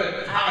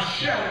shepherd, I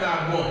shall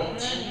not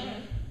want.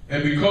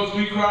 And because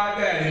we cry,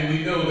 Daddy,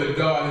 we know that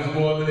God is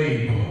more than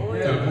able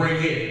to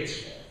bring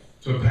it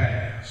to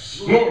pass.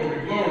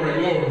 Glory, glory,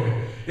 glory.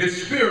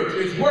 It's spiritual,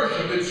 it's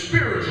worship, it's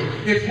spiritual.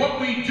 It's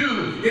what we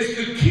do. It's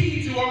the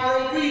key to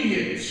our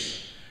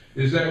obedience,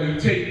 is that we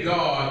take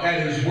God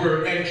at his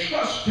word and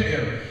trust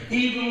him,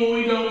 even when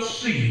we don't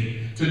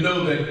see it, to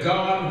know that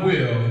God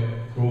will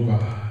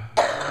provide.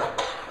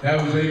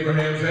 That was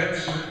Abraham's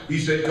answer. He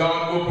said,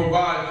 God will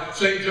provide.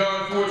 St.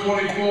 John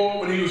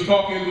 4:24, when he was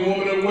talking to the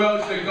woman of the well,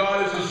 he said,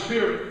 God is a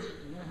spirit.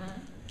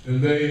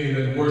 And they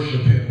that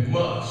worship him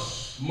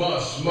must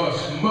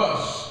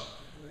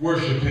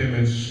worship him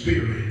in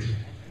spirit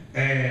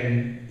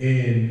and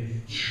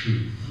in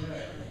truth.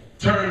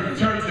 Turn to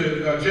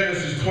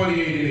Genesis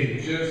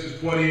 28:8.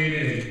 Genesis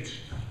 28:8.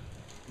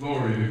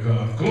 Glory to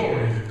God.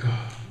 Glory to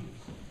God.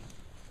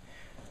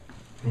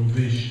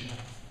 Provision.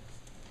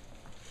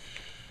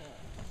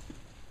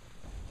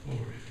 Glory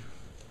to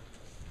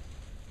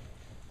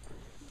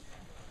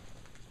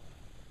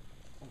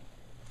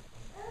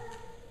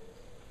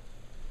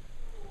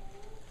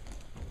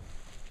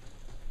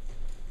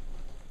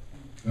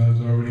God.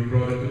 God's already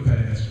brought it to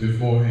pass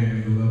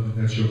beforehand, beloved.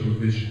 That's your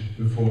provision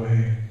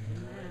beforehand.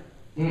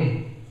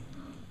 Glory.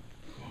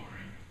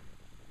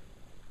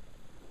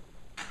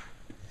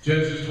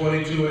 Genesis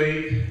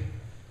 22:8.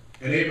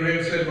 And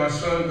Abraham said, my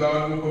son,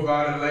 God will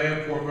provide a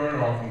lamb for a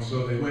burnt offering.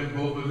 So they went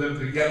both of them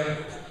together.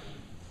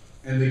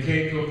 And they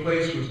came to a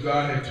place which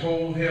God had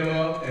told him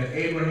of. And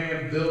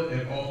Abraham built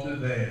an altar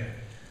there.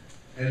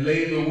 And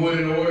laid the wood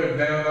in order and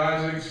bound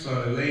Isaac's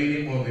son and laid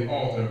him on the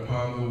altar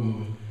upon the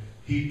wood.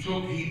 He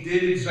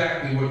did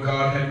exactly what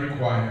God had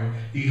required.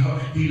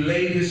 He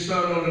laid his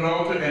son on an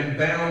altar and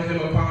bound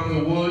him upon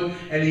the wood.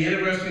 And the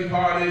interesting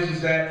part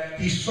is that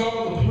he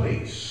saw the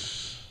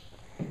place.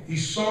 He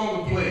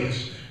saw the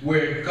place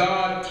where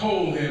God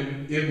told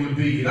him it would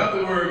be. In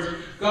other words,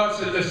 God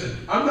said, listen,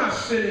 I'm not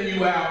sending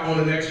you out on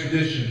an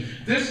expedition.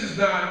 This is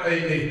not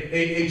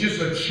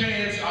just a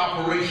chance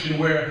operation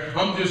where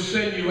I'm just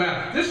sending you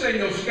out. This ain't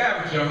no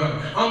scavenger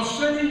hunt. I'm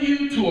sending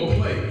you to a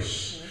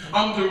place.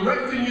 I'm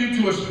directing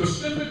you to a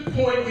specific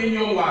point in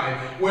your life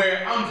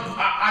where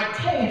I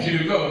told you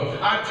to go.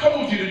 I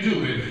told you to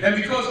do it. And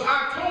because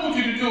I told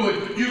you to do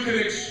it, you can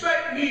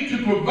expect me to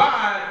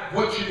provide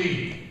what you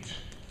need.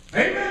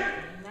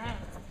 Amen?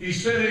 He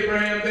sent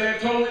Abraham there,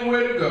 told him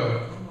where to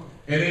go.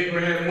 And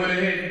Abraham went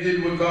ahead and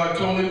did what God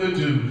told him to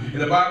do.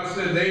 And the Bible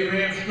says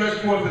Abraham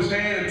stretched forth his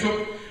hand and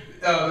took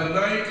the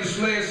knife to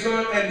slay his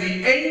son. And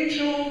the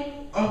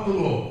angel of the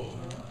Lord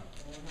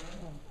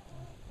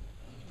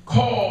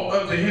called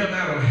unto him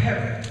out of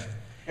heaven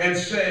and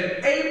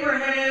said,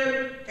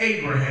 Abraham,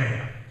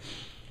 Abraham.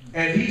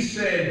 And he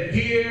said,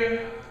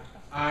 here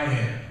I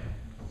am.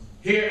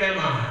 Here am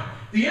I.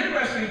 The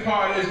interesting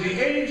part is the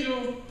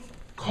angel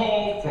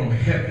called from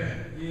heaven.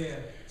 Yeah.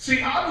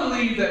 See, I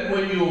believe that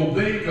when you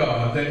obey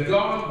God, that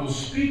God will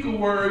speak a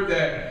word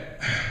that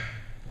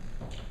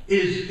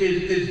is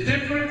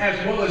different as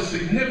well as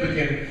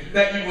significant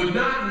that you would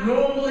not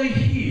normally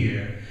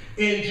hear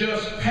in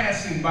just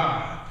passing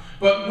by.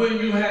 But when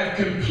you have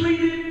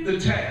completed the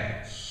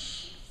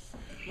task,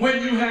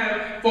 when you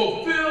have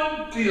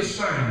fulfilled the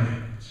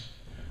assignment,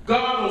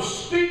 God will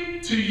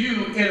speak to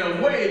you in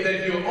a way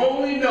that you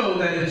only know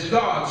that it's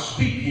God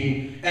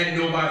speaking and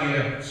nobody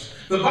else.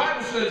 The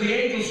Bible says the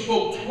angel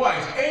spoke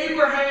twice.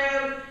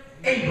 Abraham,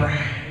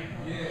 Abraham.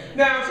 Yeah.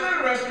 Now it's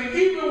interesting,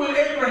 even when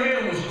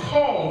Abraham was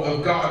called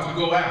of God to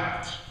go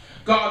out,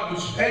 God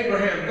would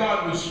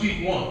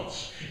speak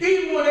once.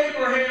 Even when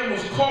Abraham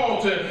was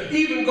called to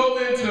even go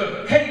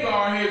into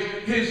Hagar,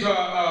 his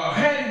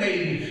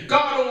handmaiden,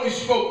 God only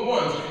spoke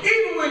once.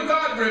 Even when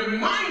God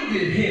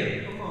reminded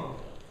him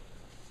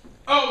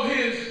of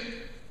his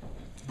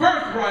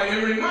birthright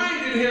and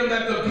reminded him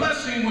that the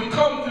blessing would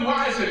come through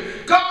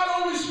Isaac, God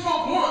only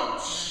spoke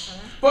once.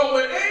 But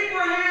when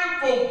Abraham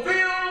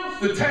fulfills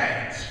the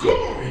task,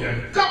 glory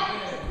to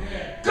God,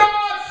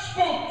 God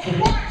spoke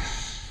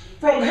twice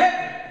from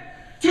heaven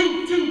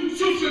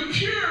to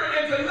secure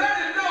and to let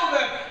him know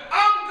that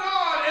I'm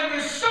God and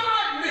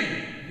beside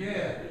me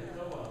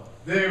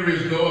there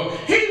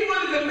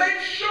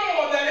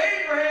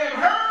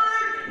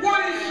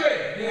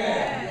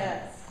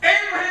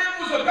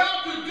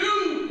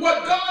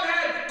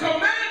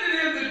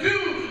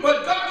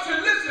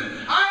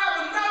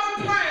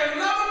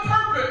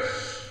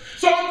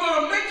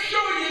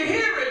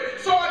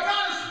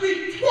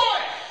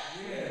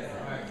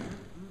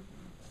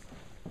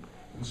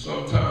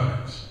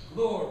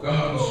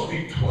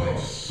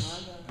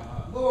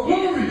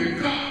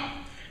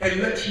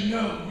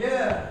know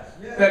Yes.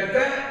 Yes.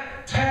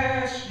 that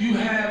task you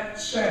have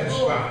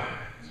satisfied.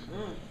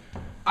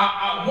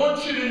 I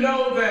want you to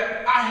know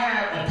that I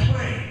have a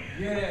plan.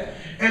 Yeah.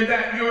 And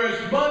that you're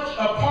as much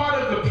a part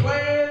of the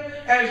plan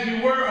as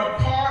you were a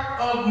part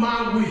of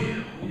my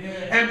will. Yeah.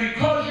 And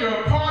because you're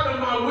a part of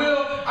my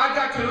will, I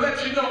got to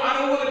let you know I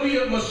don't want to be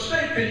a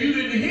mistake that you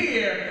didn't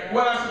hear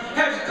what I said.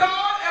 Has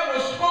God ever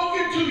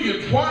spoken to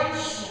you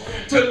twice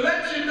to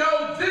let you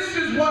know this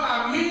is what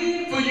I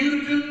mean for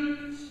you to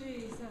do?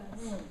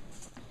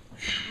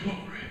 Glory.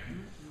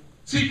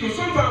 See, because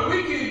sometimes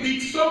we can be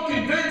so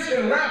convinced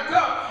and wrapped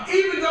up,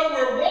 even though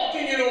we're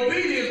walking in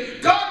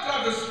obedience, God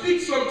got to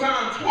speak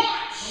sometimes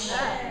twice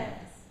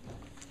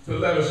to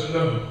let us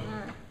know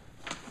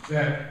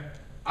that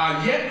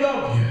I yet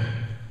love you,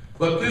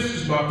 but this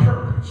is my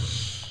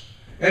purpose.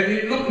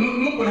 And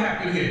look what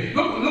happened here.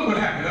 Look what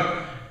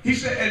happened. He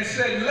said,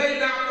 lay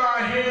not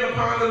thy hand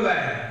upon the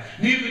lad,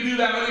 neither do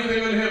thou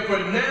anything unto him, for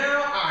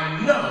now I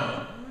know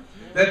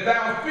that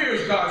thou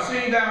fearest God,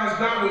 seeing thou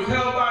hast not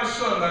withheld thy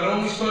son, thine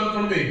only son,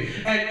 from me.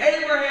 And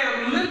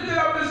Abraham lifted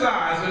up his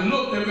eyes and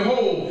looked, and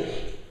behold,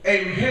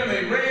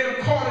 a ram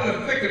caught in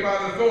a thicket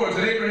by the thorns.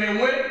 And Abraham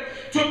went,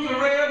 took the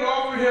ram,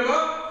 offered him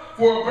up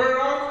for a burnt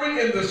offering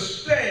in the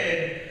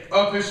stead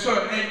of his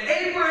son. And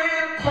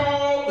Abraham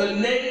called the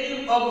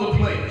name of the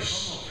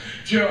place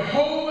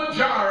Jehovah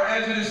Jireh,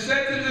 as it is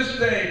said to this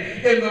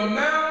day, in the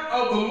mount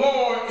of the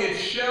Lord it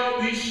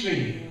shall be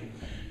seen.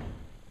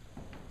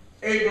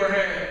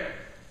 Abraham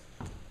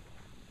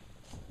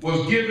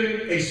was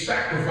given a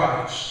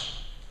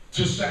sacrifice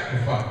to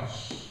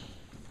sacrifice.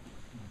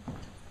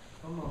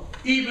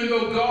 Even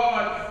though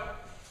God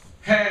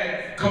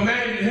had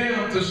commanded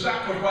him to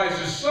sacrifice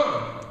his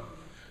son,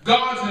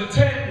 God's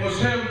intent was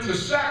him to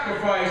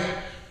sacrifice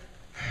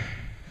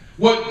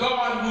what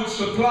God would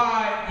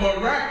supply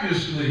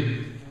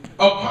miraculously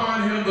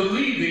upon him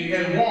believing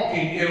and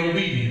walking in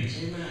obedience.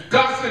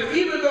 God said,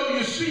 even though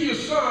you see your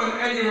son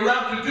and you're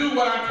about to do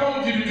what I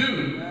told you to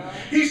do,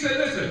 he said,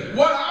 listen,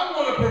 what I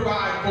want to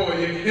provide for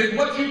you is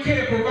what you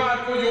can't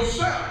provide for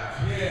yourself.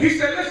 Yeah. He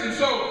said, listen,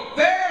 so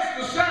there's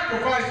the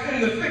sacrifice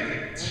in the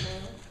thicket.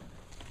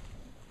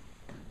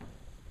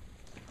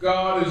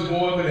 God is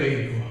more than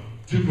able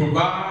to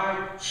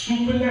provide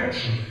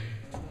supernaturally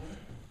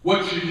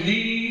what you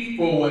need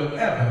for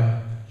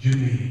whatever you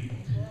need.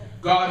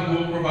 God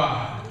will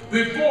provide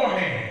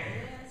beforehand.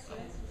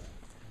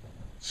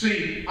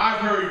 See,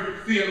 I've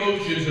heard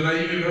theologians and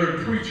I even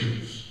heard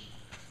preachers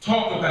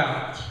talk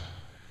about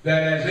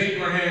that as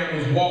Abraham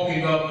was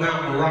walking up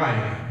Mount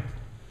Moriah,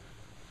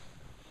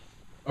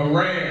 a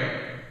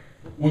ram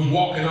was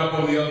walking up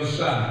on the other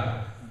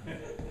side.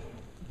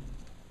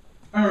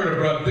 I heard a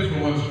brother,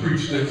 different ones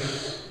preach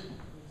this,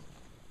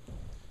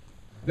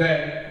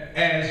 that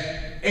as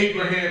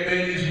Abraham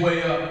made his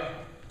way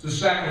up to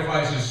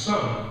sacrifice his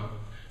son,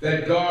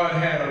 that God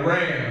had a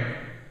ram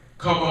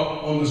come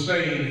up on the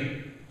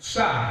same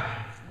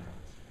side.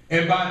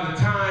 And by the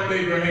time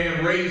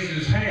Abraham raised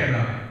his hand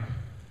up,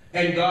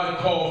 and God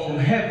called from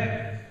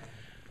heaven,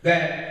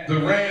 that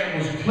the ram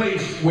was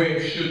placed where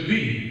it should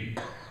be,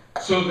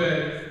 so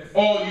that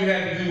all you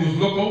had to do was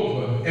look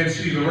over and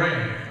see the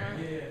ram.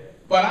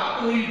 But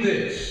I believe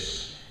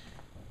this,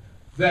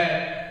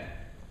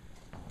 that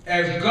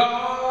as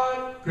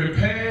God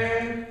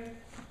prepared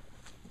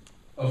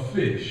a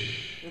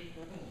fish,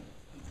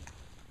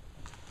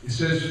 it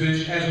says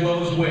fish as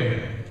well as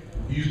whale.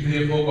 You used to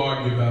hear folk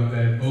argue about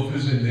that. Both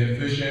is in there,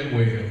 fish and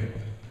whale.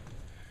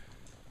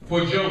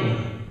 For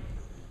Jonah.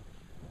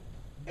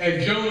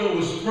 And Jonah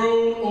was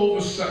thrown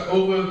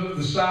over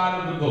the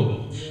side of the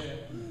boat.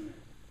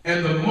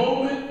 And the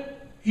moment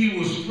he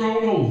was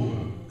thrown over,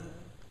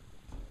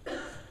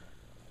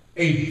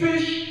 a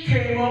fish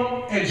came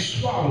up and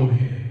swallowed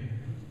him.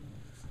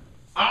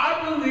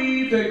 I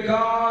believe that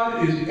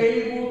God is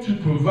able to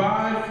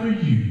provide for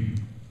you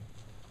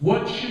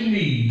what you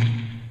need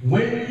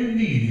when you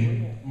need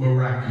it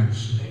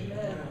miraculously.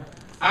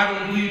 I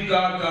don't believe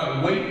God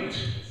got to wait.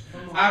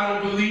 I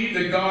don't believe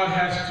that God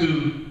has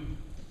to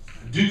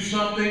do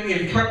something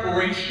in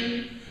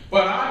preparation,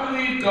 but I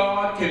believe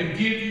God can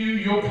give you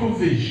your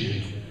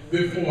provision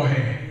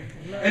beforehand.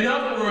 In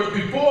other words,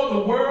 before the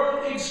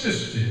world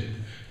existed,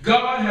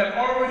 God had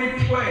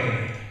already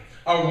planned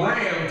a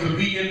ram to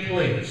be in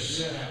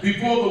place.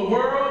 Before the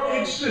world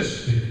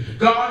existed,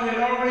 God had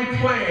already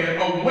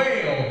planned a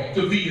whale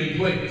to be in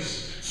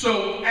place.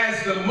 So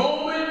as the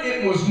moment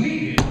it was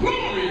needed,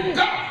 glory to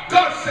God,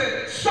 God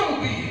said,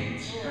 so be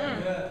it.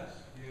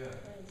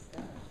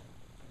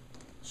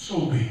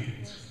 So be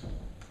it.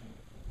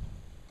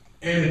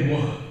 And it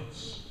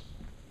was.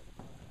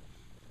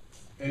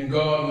 And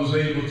God was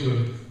able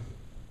to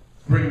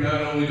bring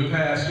not only to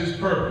pass his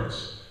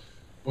purpose,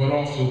 but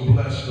also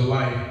bless the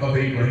life of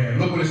Abraham.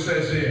 Look what it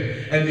says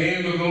here. And the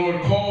angel of the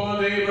Lord called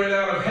unto Abraham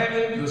out of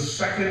heaven the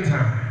second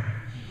time,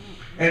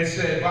 and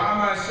said, by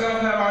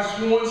myself have I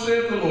sworn,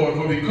 saith the Lord,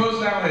 for because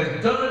thou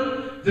hast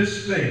done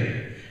this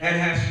thing, and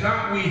hast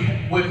not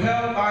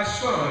withheld thy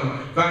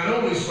son, thine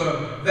only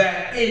son,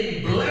 that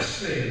in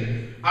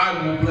blessing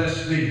I will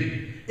bless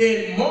thee.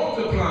 In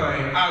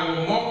multiplying, I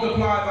will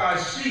multiply thy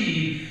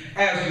seed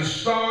as the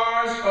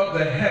stars of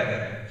the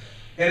heaven,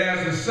 and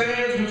as the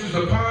sands which is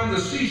upon the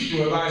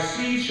seashore. Thy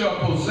seed shall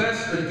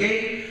possess the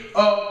gate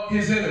of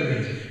his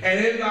enemies.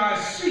 And in thy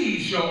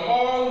seed shall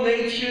all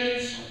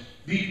nations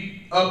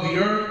of the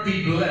earth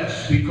be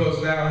blessed,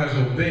 because thou hast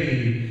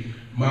obeyed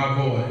my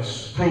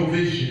voice.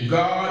 Provision.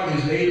 God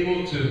is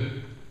able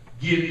to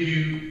give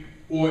you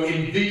or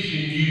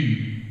envision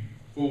you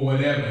for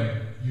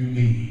whatever you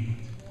need.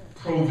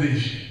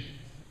 Provision.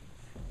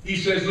 He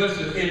says,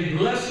 listen, in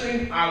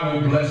blessing I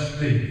will bless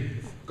thee.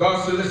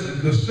 God said,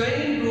 listen, the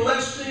same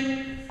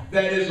blessing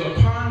that is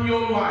upon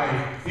your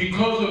life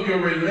because of your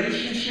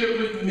relationship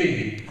with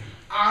me,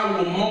 I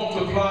will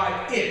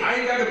multiply it. I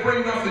ain't got to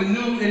bring nothing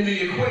new in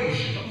the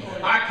equation.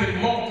 I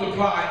can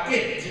multiply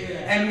it.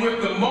 And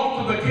with the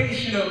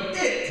multiplication of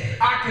it,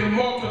 I can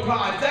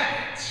multiply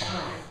that.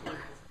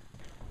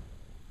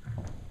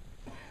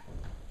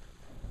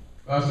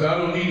 I said, I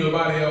don't need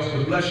nobody else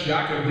to bless you.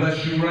 I can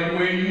bless you right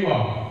where you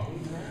are.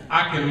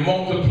 I can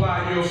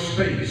multiply your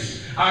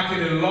space. I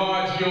can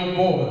enlarge your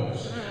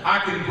borders. I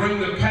can bring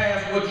to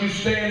pass what you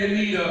stand in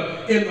need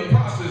of in the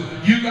process.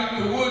 You got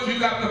the wood, you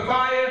got the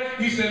fire.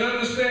 He said,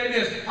 understand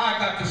this, I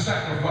got the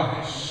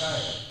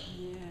sacrifice.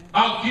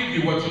 I'll give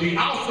you what you need.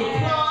 I'll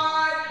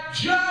supply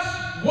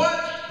just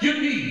what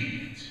you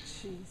need.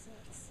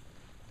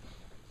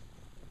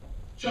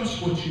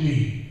 Just what you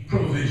need.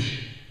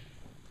 Provision.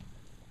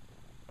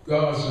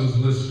 God says,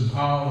 listen,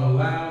 I'll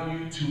allow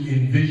you to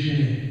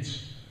envision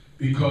it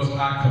because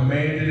I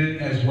commanded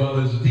it as well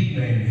as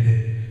demanded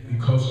it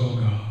because of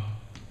God.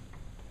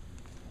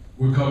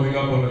 We're coming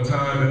up on a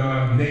time in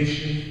our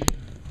nation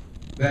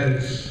that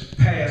it's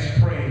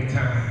past praying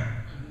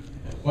time.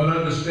 But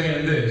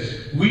understand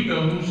this, we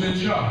know who's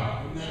in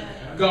charge.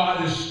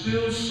 God is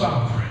still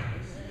sovereign.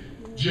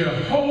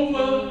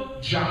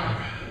 Jehovah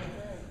Jireh.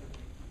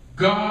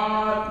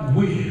 God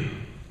will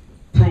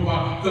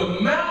provide.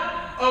 The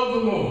mount of the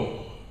Lord.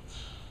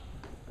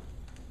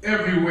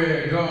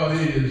 Everywhere God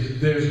is,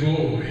 there's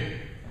glory.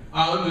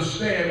 I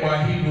understand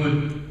why he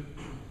would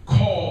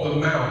call the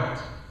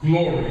mount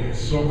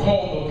glorious, or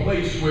call the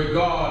place where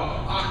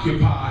God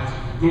occupies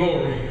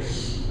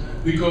glorious.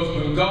 Because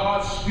when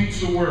God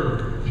speaks a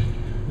word,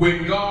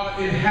 when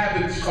God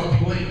inhabits a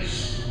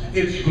place,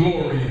 it's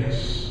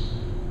glorious.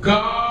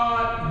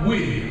 God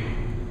will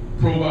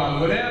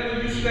provide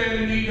whatever you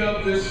stand in need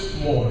of this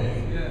morning.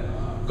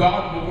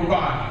 God will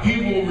provide.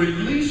 He will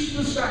release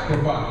the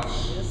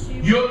sacrifice.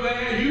 You're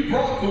there, you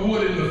brought the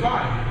wood in the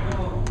fire.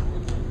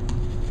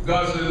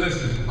 God said,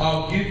 listen,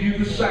 I'll give you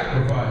the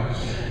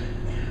sacrifice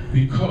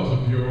because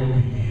of your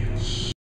obedience.